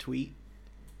 you look tweet.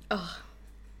 Oh,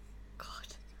 God.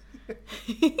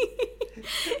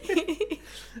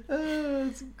 Oh,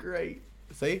 that's great.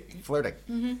 See? Flirting.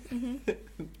 Mm-hmm,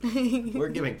 mm-hmm. We're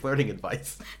giving flirting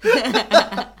advice.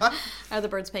 Are the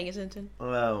birds paying attention?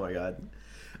 Oh, my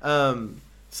God.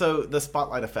 So, the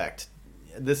spotlight effect.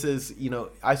 This is,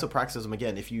 isopraxism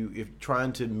again. If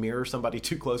trying to mirror somebody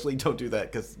too closely, don't do that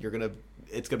because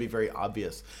it's gonna be very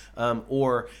obvious.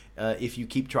 Or if you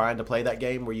keep trying to play that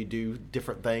game where you do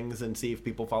different things and see if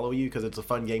people follow you, because it's a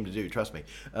fun game to do. Trust me.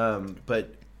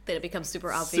 But then it becomes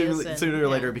super obvious. Sooner or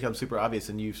later, it becomes super obvious,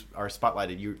 and you are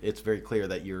spotlighted. It's very clear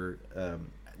that you're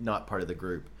not part of the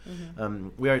group.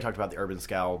 Mm-hmm. We already talked about the urban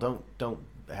scowl. Don't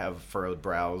have furrowed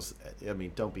brows. I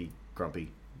mean, don't be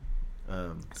grumpy.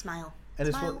 Smile. And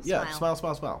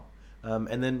smile.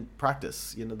 And then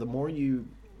practice. The more you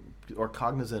are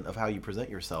cognizant of how you present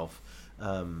yourself,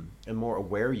 and more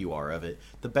aware you are of it,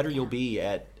 the better you'll be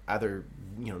at either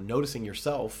noticing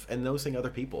yourself and noticing other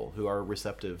people who are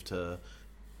receptive to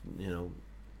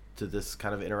to this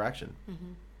kind of interaction.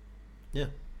 Mm-hmm. Yeah.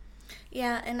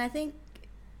 Yeah, and I think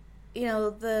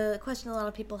the question a lot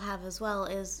of people have as well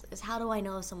is how do I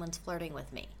know if someone's flirting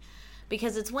with me?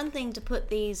 Because it's one thing to put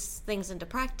these things into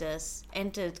practice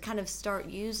and to kind of start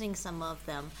using some of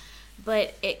them,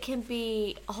 but it can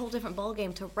be a whole different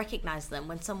ballgame to recognize them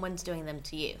when someone's doing them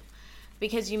to you.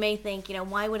 Because you may think,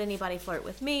 why would anybody flirt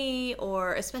with me?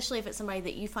 Or especially if it's somebody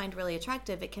that you find really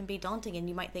attractive, it can be daunting and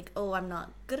you might think, oh, I'm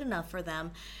not good enough for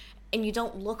them. And you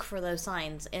don't look for those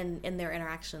signs in their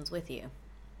interactions with you.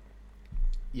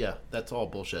 Yeah, that's all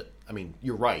bullshit. I mean,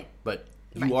 you're right, but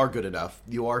you are good enough.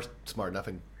 You are smart enough,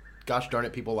 and gosh darn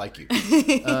it, people like you.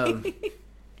 I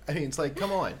mean, it's like,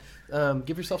 come on.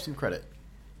 Give yourself some credit.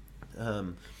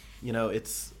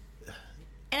 It's...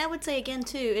 And I would say, again,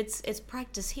 too, it's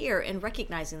practice here in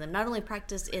recognizing them. Not only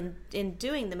practice in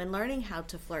doing them and learning how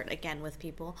to flirt, again, with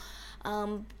people,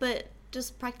 but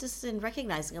just practice in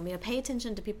recognizing them. Pay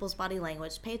attention to people's body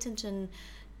language. Pay attention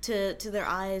to their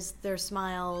eyes, their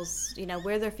smiles,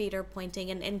 where their feet are pointing,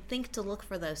 and think to look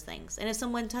for those things. And if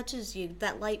someone touches you,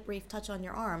 that light, brief touch on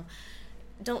your arm,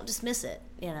 don't dismiss it,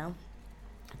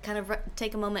 Kind of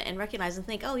take a moment and recognize and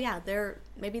think, oh yeah,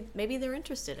 maybe they're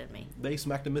interested in me. They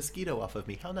smacked a mosquito off of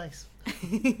me. How nice.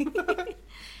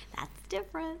 That's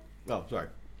different. Oh, sorry.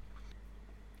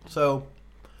 So,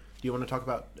 do you want to talk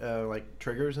about like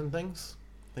triggers and things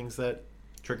that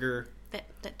trigger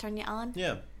that turn you on?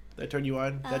 Yeah, that turn you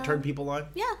on. That turn people on.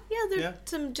 Yeah. There's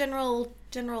some general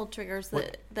triggers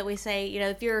that we say.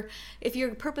 If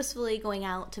you're purposefully going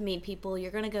out to meet people,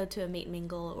 you're going to go to a meet and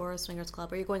mingle or a swingers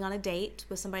club, or you're going on a date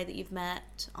with somebody that you've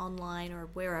met online or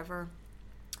wherever.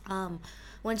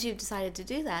 Once you've decided to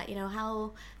do that,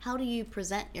 how do you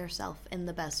present yourself in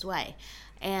the best way?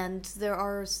 And there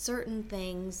are certain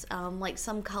things, like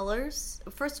some colors.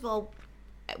 First of all,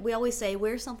 we always say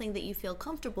wear something that you feel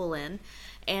comfortable in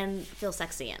and feel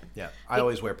sexy in. Yeah, I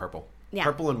always wear purple. Yeah.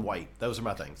 Purple and white. Those are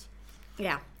my things.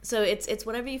 Yeah, so it's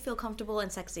whatever you feel comfortable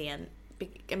and sexy in.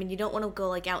 You don't want to go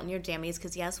like out in your jammies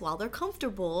because yes, while they're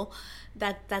comfortable,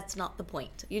 that's not the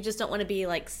point. You just don't want to be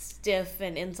like stiff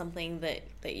and in something that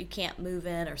you can't move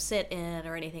in or sit in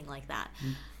or anything like that.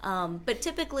 But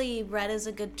typically, red is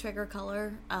a good trigger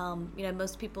color.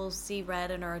 Most people see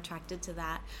red and are attracted to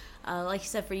that. Like you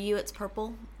said, for you, it's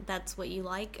purple. That's what you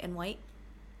like, and white.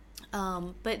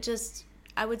 But just,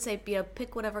 I would say,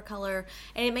 pick whatever color,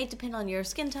 and it may depend on your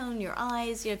skin tone, your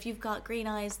eyes. If you've got green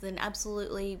eyes, then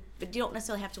absolutely, but you don't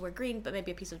necessarily have to wear green, but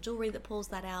maybe a piece of jewelry that pulls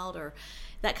that out, or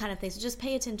that kind of thing. So just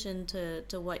pay attention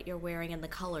to what you're wearing and the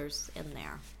colors in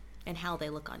there, and how they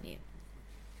look on you.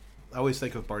 I always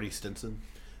think of Barney Stinson.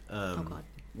 Oh, God.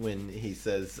 When he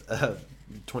says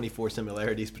 24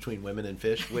 similarities between women and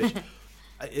fish, which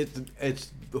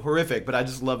it's horrific, but I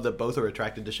just love that both are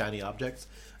attracted to shiny objects.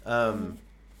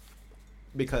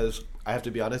 Because I have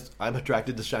to be honest, I'm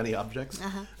attracted to shiny objects.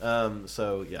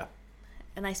 So yeah,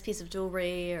 a nice piece of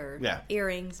jewelry or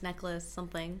earrings, necklace,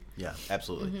 something. Yeah,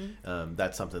 absolutely.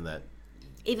 That's something that.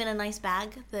 Even a nice bag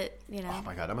that Oh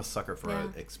my God, I'm a sucker for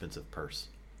an expensive purse.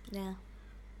 Yeah.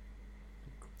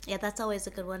 Yeah, that's always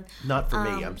a good one. Not for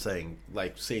me. I'm saying,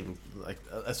 like, seeing, like,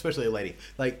 especially a lady.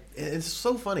 Like, it's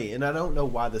so funny, and I don't know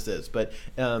why this is, but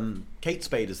Kate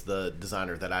Spade is the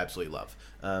designer that I absolutely love.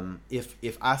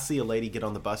 If I see a lady get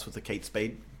on the bus with a Kate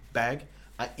Spade bag,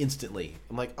 I'm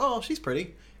like, oh, she's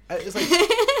pretty. It's like,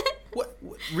 what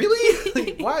really?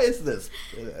 Like, why is this?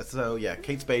 So, yeah,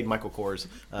 Kate Spade, Michael Kors,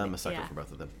 I'm a sucker for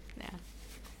both of them. Yeah.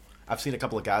 I've seen a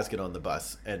couple of guys get on the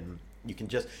bus, and you can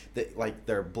just, like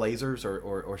their blazers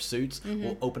or suits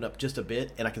will open up just a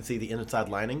bit, and I can see the inside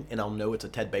lining, and I'll know it's a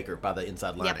Ted Baker by the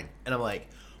inside lining. And I'm like,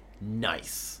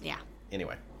 nice. Yeah.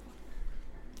 Anyway.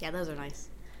 Yeah, those are nice.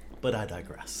 But I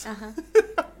digress.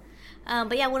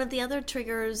 But yeah, one of the other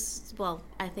triggers, well,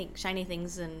 I think shiny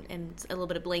things and a little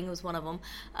bit of bling was one of them.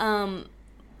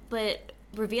 But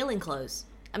revealing clothes.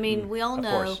 I mean, we all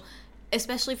know, course.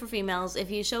 Especially for females,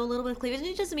 if you show a little bit of cleavage,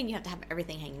 it doesn't mean you have to have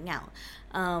everything hanging out.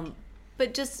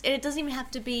 But just, it doesn't even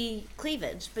have to be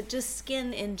cleavage, but just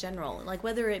skin in general. Like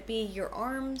whether it be your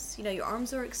arms, your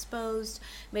arms are exposed,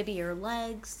 maybe your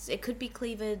legs, it could be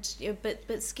cleavage,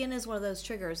 but skin is one of those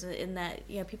triggers in that,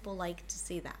 people like to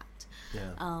see that.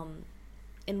 Yeah.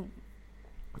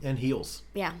 And heels.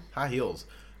 Yeah. High heels.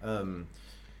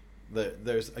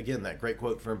 There's, again, that great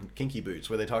quote from Kinky Boots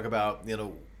where they talk about,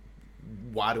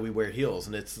 why do we wear heels?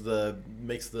 And it's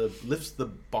lifts the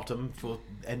bottom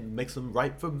and makes them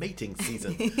ripe for mating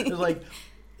season. It's like,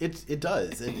 it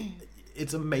does. And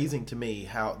it's amazing to me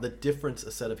how the difference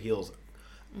a set of heels.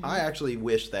 I actually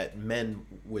wish that men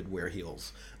would wear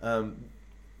heels,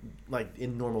 like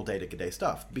in normal day-to-day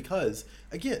stuff, because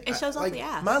again, it shows off the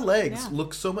ass. My legs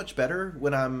look so much better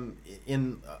when I'm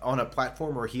on a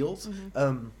platform or heels.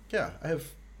 I have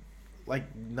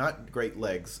like not great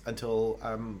legs until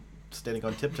I'm standing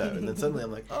on tiptoe, and then suddenly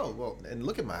I'm like, oh well, and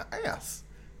look at my ass.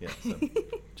 Yeah, so,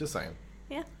 just saying.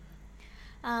 Yeah.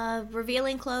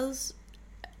 Revealing clothes,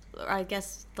 or I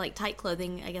guess like tight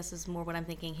clothing, I guess is more what I'm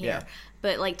thinking here. Yeah.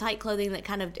 But like tight clothing that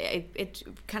kind of it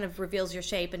kind of reveals your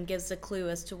shape and gives a clue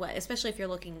as to what, especially if you're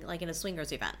looking like in a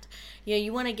swingers event.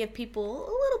 You want to give people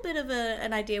a little bit of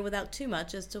an idea without too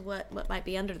much as to what might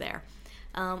be under there.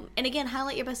 And again,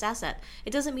 highlight your best asset.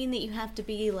 It doesn't mean that you have to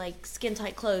be like skin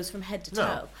tight clothes from head to toe.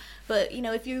 No. But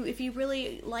if you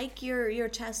really like your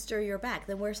chest or your back,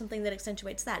 then wear something that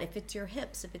accentuates that. If it's your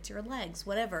hips, if it's your legs,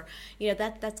 whatever,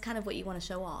 that's kind of what you want to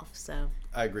show off. So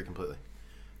I agree completely.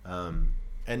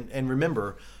 And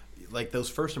remember, like those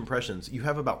first impressions, you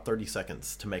have about 30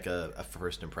 seconds to make a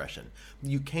first impression.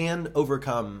 You can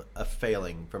overcome a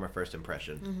failing from a first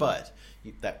impression, but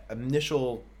that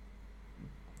initial,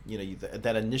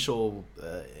 that initial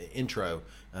intro,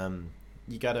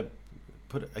 you got to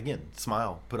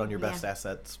smile, put on your best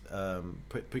assets,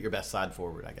 put your best side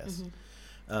forward, I guess.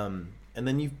 And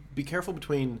then you be careful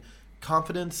between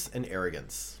confidence and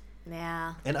arrogance.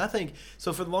 Yeah. And I think,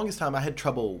 so for the longest time, I had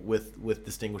trouble with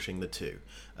distinguishing the two.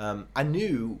 I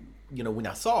knew, when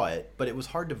I saw it, but it was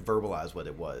hard to verbalize what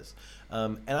it was.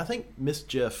 And I think Miss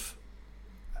Jiff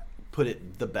put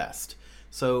it the best.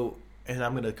 So, and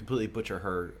I'm going to completely butcher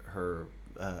her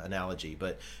analogy,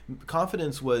 but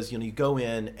confidence was, you go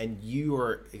in and you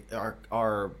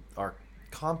are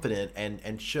confident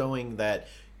and showing that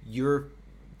you're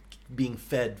being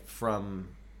fed from,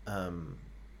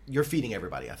 you're feeding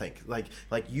everybody. I think like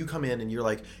you come in and you're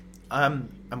like, I'm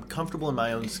comfortable in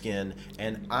my own skin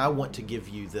and I want to give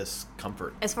you this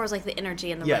comfort. As far as like the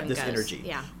energy in the room Yeah, goes. this energy.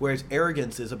 Yeah. Whereas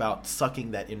arrogance is about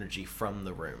sucking that energy from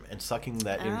the room and sucking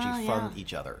that energy from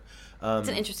each other. It's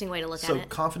an interesting way to look at it. So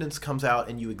confidence comes out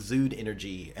and you exude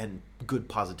energy and good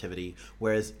positivity,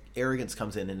 whereas arrogance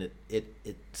comes in and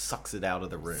it sucks it out of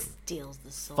the room. Steals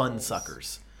the soul. Fun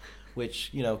suckers,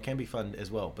 which, can be fun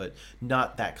as well, but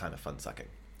not that kind of fun sucking.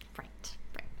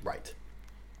 Right.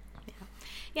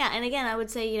 Yeah, and again, I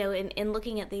would say, in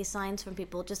looking at these signs from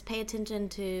people, just pay attention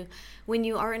to when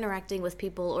you are interacting with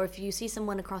people, or if you see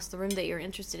someone across the room that you're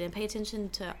interested in, pay attention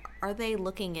to, are they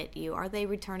looking at you? Are they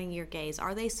returning your gaze?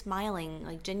 Are they smiling,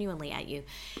 like, genuinely at you?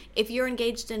 If you're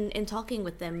engaged in talking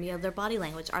with them, their body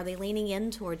language, are they leaning in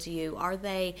towards you? Are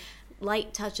they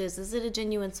light touches? Is it a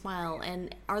genuine smile?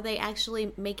 And are they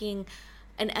actually making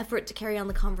an effort to carry on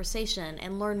the conversation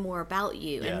and learn more about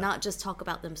you and not just talk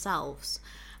about themselves?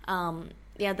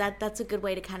 That's a good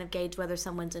way to kind of gauge whether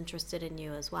someone's interested in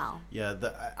you as well. Yeah,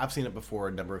 I've seen it before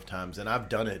a number of times, and I've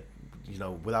done it,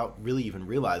 without really even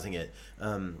realizing it.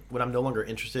 When I'm no longer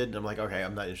interested, and I'm like, okay,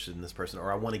 I'm not interested in this person,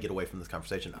 or I want to get away from this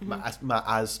conversation, my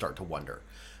eyes start to wander.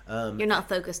 You're not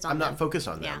focused on them. I'm not focused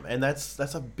on them, and that's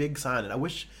a big sign, and I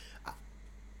wish...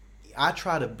 I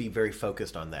try to be very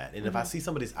focused on that, and if I see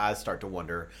somebody's eyes start to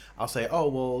wander, I'll say, "Oh,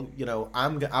 well,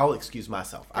 I'll excuse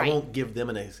myself. Right. I won't give them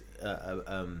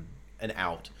an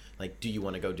out. Like, do you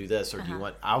want to go do this, or do you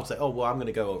want?" I'll say, "Oh, well, I'm going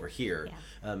to go over here.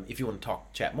 Yeah. If you want to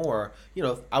chat more,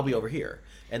 I'll be over here,"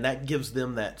 and that gives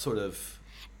them that sort of.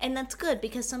 And that's good,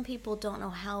 because some people don't know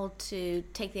how to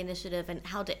take the initiative and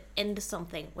how to end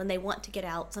something when they want to get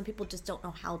out. Some people just don't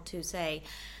know how to say,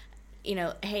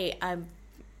 "Hey,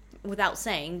 without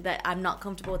saying that I'm not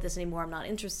comfortable with this anymore, I'm not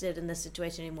interested in this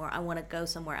situation anymore, I want to go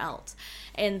somewhere else."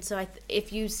 And so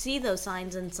if you see those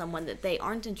signs in someone that they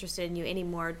aren't interested in you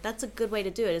anymore, that's a good way to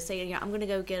do it, is say, I'm going to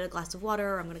go get a glass of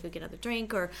water, or I'm going to go get another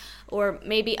drink, or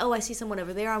maybe, I see someone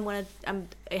over there I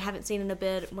haven't seen in a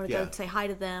bit, I want to go say hi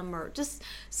to them, or just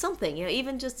something,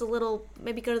 even just a little,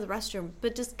 maybe go to the restroom,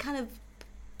 but just kind of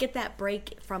get that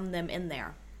break from them in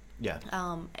there. Yeah.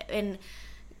 And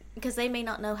because they may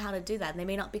not know how to do that, and they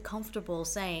may not be comfortable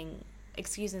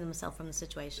excusing themselves from the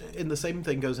situation. And the same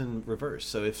thing goes in reverse.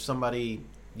 So if somebody,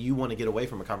 you want to get away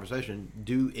from a conversation,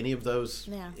 do any of those,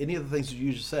 any of the things that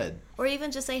you just said. Or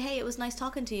even just say, "Hey, it was nice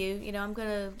talking to you. I'm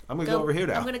gonna go over here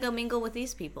now. I'm gonna go mingle with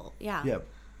these people." Yeah. Yeah.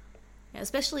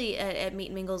 Especially at meet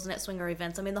and mingles and at swinger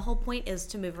events. I mean, the whole point is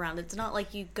to move around. It's not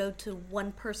like you go to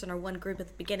one person or one group at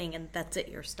the beginning and that's it,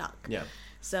 you're stuck. Yeah.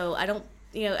 So I don't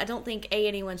think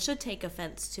anyone should take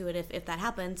offense to it if that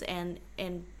happens, and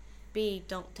B,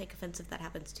 don't take offense if that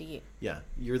happens to you. Yeah,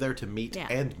 you're there to meet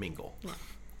and mingle,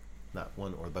 not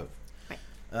one or both. Right.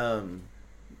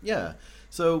 Yeah.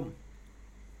 So,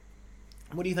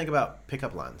 what do you think about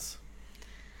pickup lines?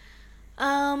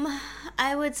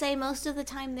 I would say most of the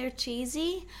time they're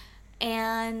cheesy,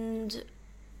 and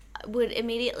would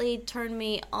immediately turn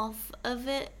me off of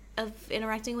it. Of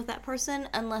interacting with that person,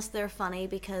 unless they're funny,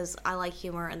 because I like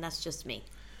humor and that's just me.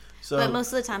 So, but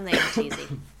most of the time they are cheesy.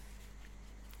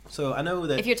 So I know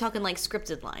that if you're talking like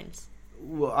scripted lines.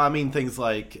 Well, I mean things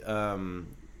like, would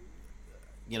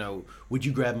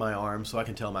you grab my arm so I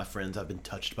can tell my friends I've been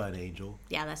touched by an angel?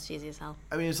 Yeah, that's cheesy as hell.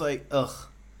 I mean, it's like, ugh.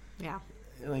 Yeah.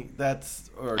 Like that's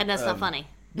and that's not funny.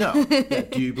 No. Yeah.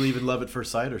 Do you believe in love at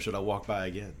first sight, or should I walk by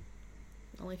again?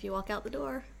 Only if you walk out the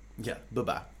door. Yeah.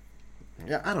 Bye-bye.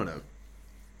 Yeah, I don't know.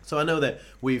 So I know that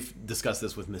we've discussed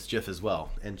this with Miss Jiff as well,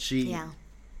 and she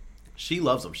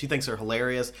loves them. She thinks they're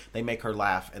hilarious. They make her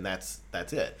laugh, and that's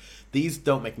it. These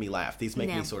don't make me laugh. These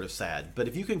make me sort of sad. But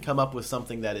if you can come up with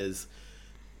something that is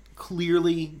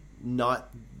clearly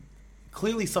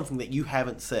something that you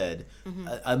haven't said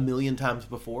a million times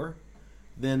before,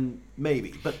 then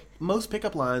maybe. But most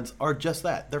pickup lines are just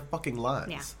that. They're fucking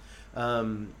lines. Yeah.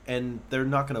 And they're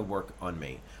not going to work on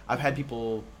me. I've had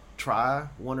people try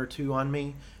one or two on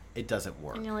me. It doesn't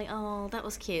work. And you're like, oh, that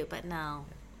was cute, but no.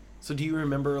 So do you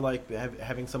remember like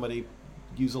having somebody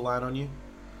use a line on you?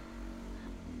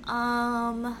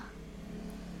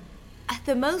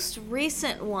 The most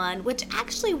recent one, which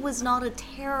actually was not a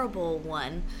terrible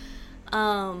one,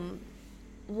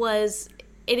 was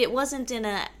it wasn't in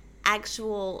a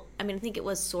actual, I mean, I think it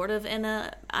was sort of in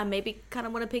a, I maybe kind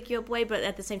of want to pick you up way, but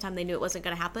at the same time they knew it wasn't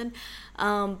going to happen.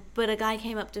 But a guy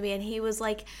came up to me and he was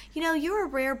like, you're a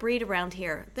rare breed around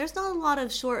here. There's not a lot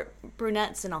of short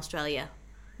brunettes in Australia.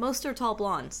 Most are tall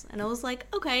blondes. And I was like,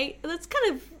 okay, that's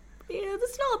kind of,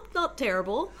 that's not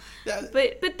terrible. Yeah.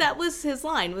 But that was his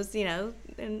line, was,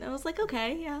 and I was like,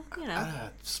 okay, yeah,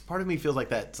 Part of me feels like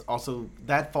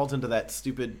that falls into that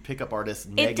stupid pickup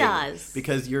artist negging. It does.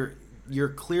 Because you're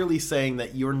clearly saying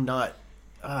that you're not,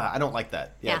 I don't like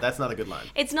that. Yeah, that's not a good line.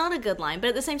 It's not a good line, but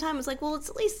at the same time, it's like, well, it's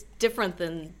at least different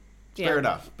than Fair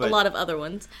enough, but a lot of other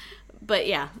ones. But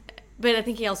yeah, but I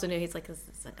think he also knew, he's like, this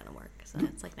isn't going to work. So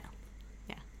it's like, no.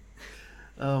 Yeah.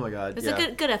 Oh my God. It's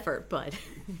a good effort, but.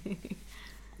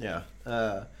 Yeah.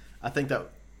 I think that,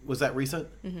 was that recent?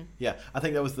 Mm-hmm. Yeah. I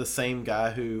think that was the same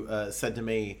guy who said to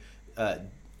me,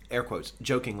 air quotes,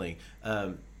 jokingly,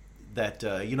 that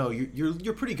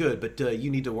you're pretty good, but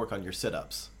you need to work on your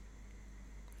sit-ups.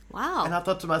 Wow. And I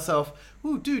thought to myself,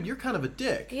 ooh, dude, you're kind of a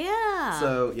dick. Yeah.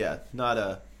 So yeah, not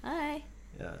a. Hi.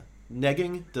 Yeah.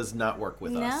 Negging does not work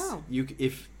with us. No.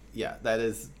 That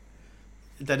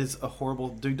is a horrible.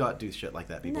 Do not do shit like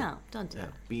that, people. No, don't do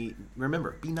it.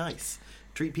 Remember, be nice.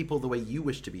 Treat people the way you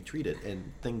wish to be treated,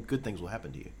 and good things will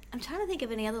happen to you. I'm trying to think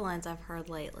of any other lines I've heard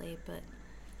lately, but.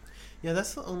 Yeah,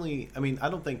 that's the only. I mean, I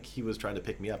don't think he was trying to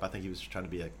pick me up. I think he was trying to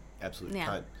be an absolute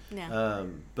cunt. Yeah.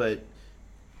 But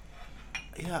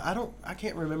yeah, I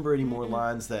can't remember any more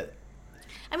lines that.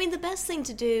 I mean, the best thing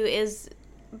to do is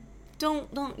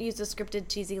don't use a scripted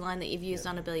cheesy line that you've used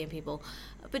on a billion people,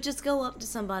 but just go up to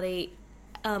somebody.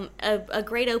 A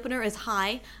great opener is,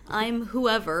 hi, I'm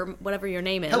whoever, whatever your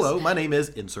name is. Hello, my name is,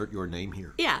 insert your name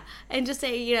here. Yeah, and just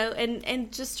say,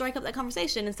 and just strike up that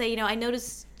conversation and say, I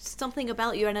noticed something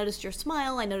about you. I noticed your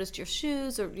smile. I noticed your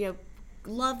shoes, or,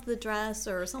 love the dress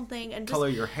or something. And just, color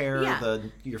your hair,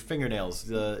 your fingernails,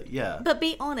 But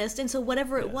be honest, and so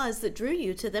whatever it was that drew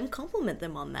you to them, compliment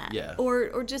them on that. Yeah.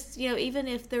 Or just, even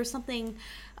if there's something,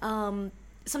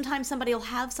 sometimes somebody will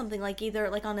have something like either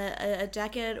like on a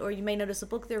jacket, or you may notice a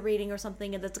book they're reading or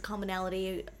something, and that's a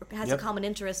commonality, has a common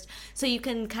interest. So you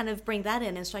can kind of bring that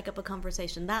in and strike up a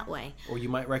conversation that way. Or you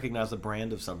might recognize a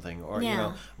brand of something, or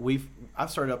I've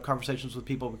started up conversations with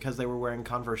people because they were wearing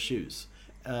Converse shoes,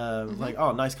 like,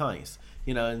 oh, nice Connies,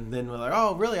 and then we're like,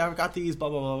 oh, really? I've got these, blah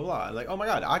blah blah blah. Like, oh my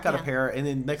God, I got a pair, and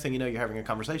then next thing you know, you're having a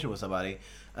conversation with somebody,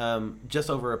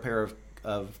 just over a pair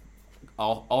of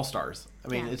all stars. I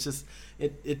mean, it's just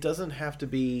it doesn't have to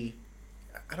be.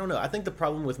 I don't know. I think the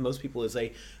problem with most people is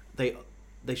they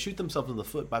shoot themselves in the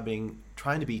foot by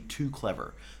trying to be too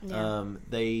clever. Yeah.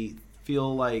 They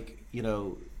feel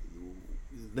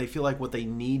like what they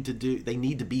need to do. They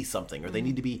need to be something, or they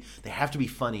have to be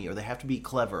funny, or they have to be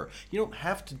clever. You don't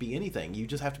have to be anything. You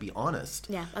just have to be honest.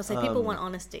 Yeah, I was like, people want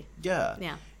honesty. Yeah.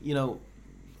 Yeah.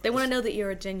 They want to know that you're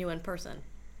a genuine person.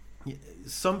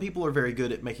 Some people are very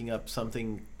good at making up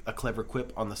a clever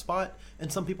quip on the spot,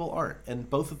 and some people aren't, and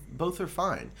both are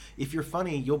fine. If you're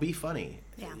funny, you'll be funny.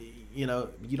 Yeah.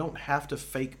 You don't have to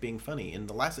fake being funny, and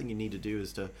the last thing you need to do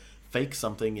is to fake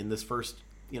something in this first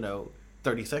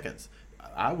 30 seconds.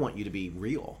 I want you to be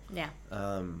real. Yeah.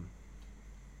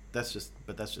 That's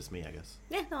just me, I guess.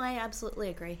 Yeah, no, I absolutely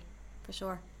agree, for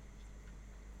sure.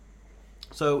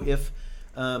 So if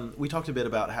we talked a bit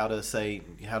about how to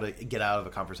get out of a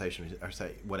conversation or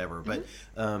say whatever, but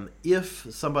if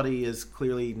somebody is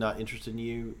clearly not interested in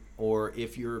you, or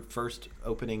if your first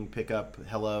opening pickup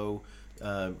hello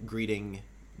greeting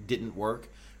didn't work,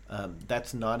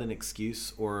 that's not an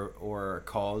excuse or a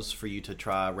cause for you to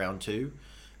try round two.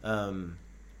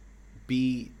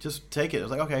 Just take it. It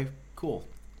was like, okay, cool,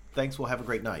 thanks, we'll have a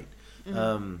great night.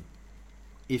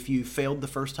 If you failed the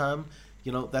first time,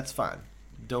 that's fine.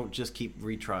 Don't just keep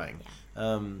retrying.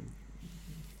 Yeah.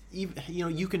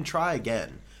 You can try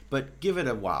again, but give it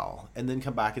a while, and then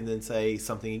come back and then say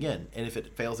something again. And if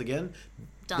it fails again,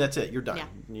 that's it. You're done.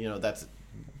 Yeah.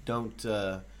 Don't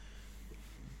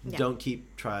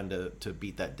keep trying to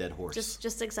beat that dead horse.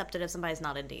 Just accept it if somebody's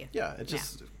not into you. Yeah.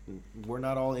 We're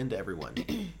not all into everyone.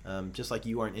 Just like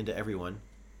you aren't into everyone,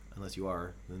 unless you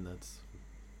are, then that's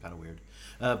kind of weird.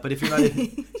 But if you're not,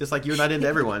 just like you're not into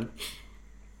everyone.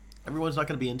 everyone's not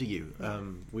going to be into you.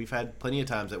 We've had plenty of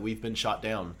times that we've been shot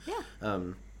down. Yeah.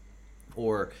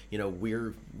 Or,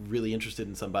 we're really interested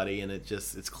in somebody and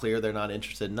it's clear they're not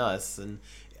interested in us. And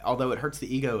although it hurts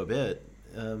the ego a bit,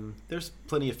 there's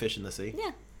plenty of fish in the sea.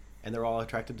 Yeah. And they're all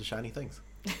attracted to shiny things.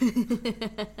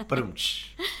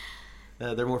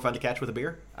 They're more fun to catch with a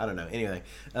beer? I don't know. Anyway.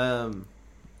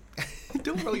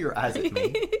 Don't roll your eyes at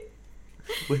me.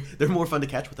 They're more fun to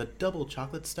catch with a double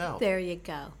chocolate stout. There you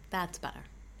go. That's better.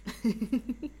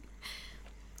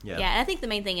 Yeah. Yeah, I think the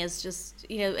main thing is just,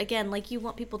 again, like you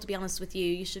want people to be honest with you,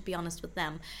 you should be honest with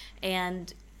them.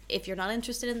 And if you're not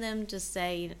interested in them, just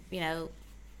say,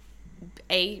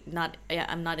 I'm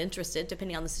not interested,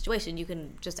 depending on the situation. You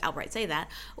can just outright say that.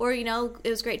 Or, it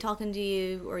was great talking to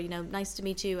you, or, nice to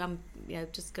meet you. I'm,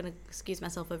 just going to excuse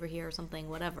myself over here or something,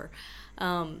 whatever.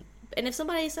 And if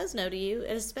somebody says no to you,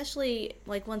 and especially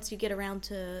like once you get around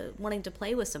to wanting to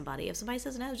play with somebody, if somebody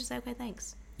says no, just say, okay,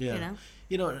 thanks. Yeah.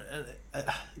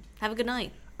 Have a good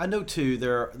night. I know too,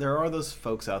 there are those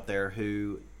folks out there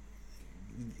who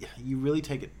you really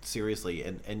take it seriously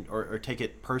or take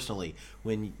it personally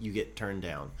when you get turned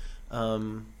down.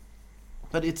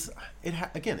 But it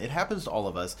happens to all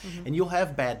of us, and you'll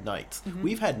have bad nights.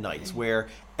 We've had nights where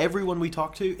everyone we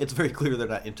talk to, it's very clear they're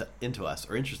not into us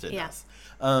or interested in us.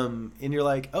 And you're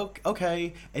like, oh,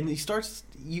 okay, and you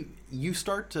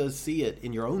start to see it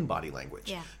in your own body language.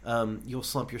 Yeah. You'll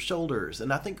slump your shoulders,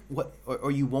 and I think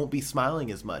or you won't be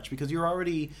smiling as much because you're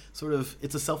already sort of,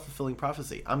 it's a self-fulfilling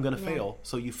prophecy. I'm going to fail,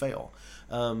 so you fail.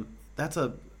 That's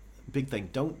a big thing.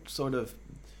 Don't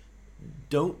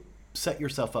set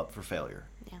yourself up for failure.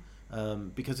 Yeah.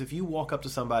 Because if you walk up to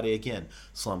somebody, again,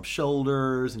 slump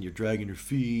shoulders and you're dragging your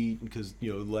feet because,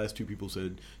 the last two people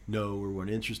said no or weren't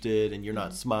interested, and you're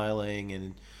not smiling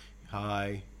and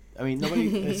hi. I mean,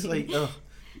 nobody, it's like,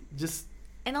 just.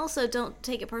 And also don't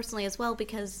take it personally as well,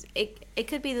 because it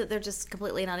could be that they're just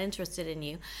completely not interested in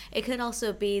you. It could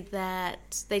also be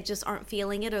that they just aren't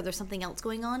feeling it, or there's something else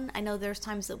going on. I know there's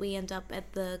times that we end up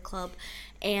at the club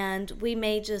and we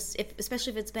may just,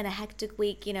 especially if it's been a hectic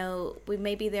week, we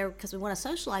may be there because we want to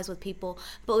socialize with people,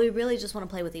 but we really just want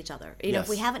to play with each other. If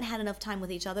we haven't had enough time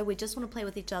with each other, we just want to play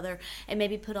with each other and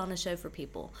maybe put on a show for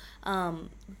people.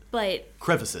 But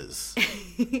Crevices.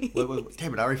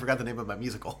 Damn it, I already forgot the name of my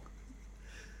musical.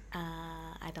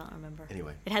 I don't remember.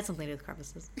 Anyway, it had something to do with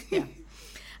crevices. Yeah.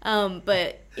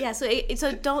 But yeah, so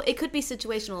it could be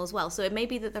situational as well. So it may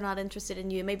be that they're not interested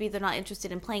in you. Maybe they're not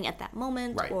interested in playing at that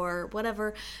moment, right, or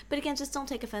whatever. But again, just don't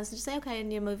take offense and just say okay,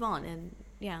 and you move on. And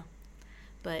yeah,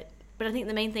 but I think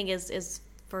the main thing is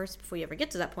first, before you ever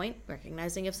get to that point,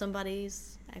 recognizing if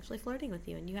somebody's actually flirting with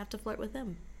you, and you have to flirt with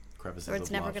them. Crevices or it's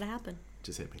of never love. going to happen.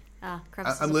 Just hit me.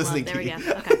 Crevices I'm of listening love. to There you. we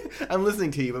go. Okay. I'm listening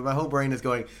to you, but my whole brain is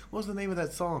going, what was the name of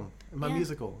that song in my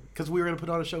musical? Because we were going to put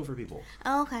on a show for people.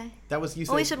 Oh, okay. That was you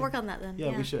said. Well, we should work on that then.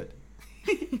 Yeah, we should.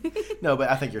 No,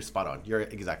 but I think you're spot on. You're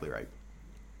exactly right.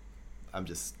 I'm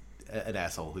just an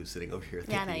asshole who's sitting over here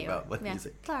thinking about what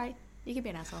music. It's all right. You can be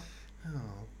an asshole.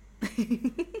 Oh.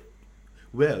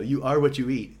 Well, you are what you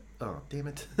eat. Oh, damn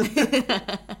it.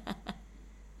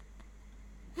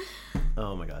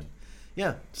 Oh, my God.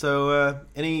 Yeah. So,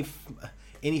 any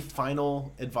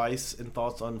final advice and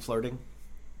thoughts on flirting?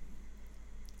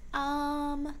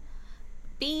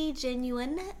 Be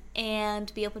genuine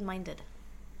and be open-minded.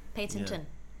 Pay attention. Yeah.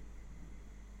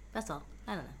 That's all.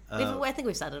 I don't know. I think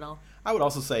we've said it all. I would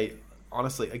also say,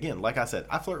 honestly, again, like I said,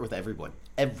 I flirt with everyone.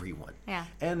 Everyone. Yeah.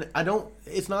 And I'm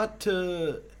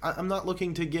not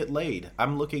looking to get laid.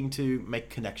 I'm looking to make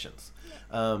connections.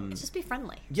 Just be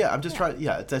friendly. Yeah, I'm just trying.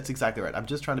 Yeah, that's exactly right. I'm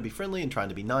just trying to be friendly and trying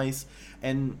to be nice,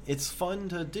 and it's fun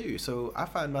to do. So I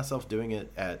find myself doing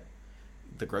it at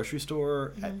the grocery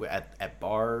store, at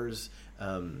bars,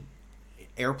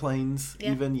 airplanes,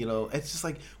 even. It's just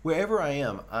like wherever I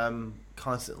am, I'm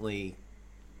constantly,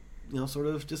 sort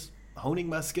of just honing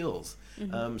my skills,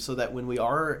 so that when we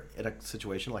are at a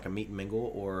situation like a meet and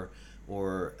mingle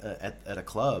or at a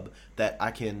club, that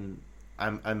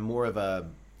I'm more of a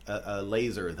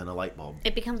laser than a light bulb.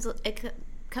 It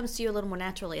comes to you a little more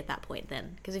naturally at that point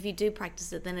then, because if you do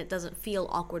practice it, then it doesn't feel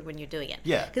awkward when you're doing it.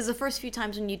 Yeah. Because the first few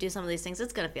times when you do some of these things,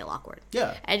 it's going to feel awkward.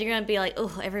 Yeah. And you're going to be like,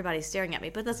 oh, everybody's staring at me,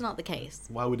 but that's not the case.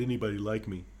 Why would anybody like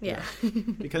me? Yeah.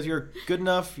 Because you're good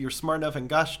enough, you're smart enough, and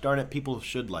gosh darn it, people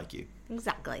should like you.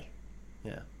 Exactly.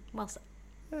 Yeah. Well said.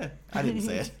 Yeah, I didn't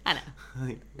say it. I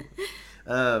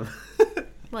know.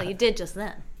 Well, you did just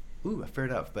then. Ooh, fair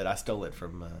enough, but I stole it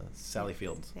from Sally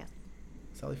Fields. Yeah.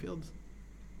 Sally Fields?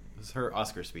 It was her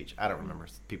Oscar speech. I don't remember.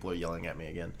 People are yelling at me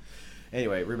again.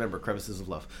 Anyway, remember, Crevices of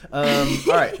Love. All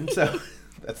right, so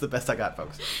that's the best I got,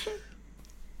 folks.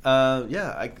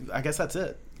 I guess that's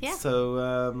it. Yeah.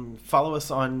 So follow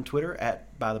us on Twitter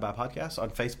at By the By Podcast, on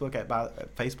Facebook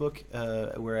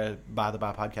we're at By the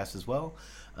By Podcast as well.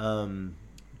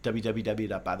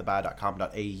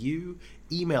 www.bytheby.com.au.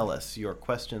 Email us your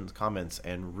questions, comments,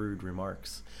 and rude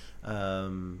remarks.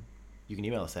 You can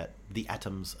email us at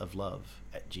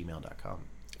theatomsoflove@gmail.com.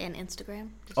 And Instagram.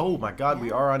 Oh my God,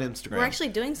 we are on Instagram. We're actually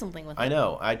doing something with it. I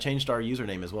know. I changed our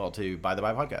username as well to By the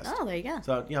By Podcast. Oh, there you go.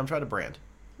 So yeah, I'm trying to brand.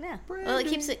 Yeah. Well, it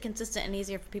keeps it consistent and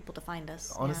easier for people to find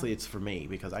us. Honestly, it's for me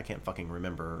because I can't fucking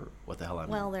remember what the hell I'm.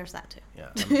 Well, there's that too.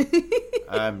 Yeah,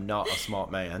 I'm not a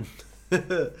smart man.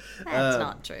 That's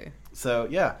not true. So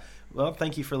yeah, well,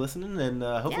 thank you for listening, and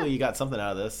hopefully you got something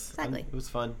out of this. Exactly. It was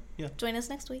fun. Yeah. Join us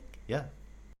next week. Yeah.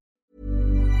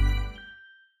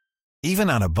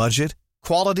 Even on a budget,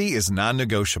 quality is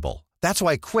non-negotiable. That's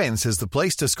why Quince is the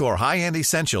place to score high-end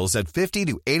essentials at 50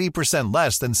 to 80%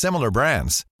 less than similar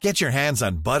brands. Get your hands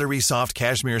on buttery soft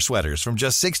cashmere sweaters from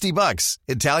just $60,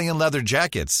 Italian leather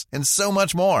jackets, and so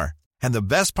much more. And the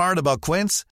best part about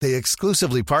Quince, they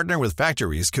exclusively partner with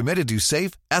factories committed to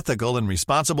safe, ethical, and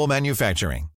responsible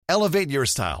manufacturing. Elevate your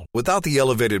style without the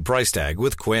elevated price tag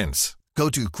with Quince. Go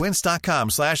to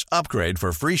quince.com/upgrade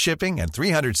for free shipping and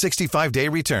 365-day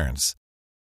returns.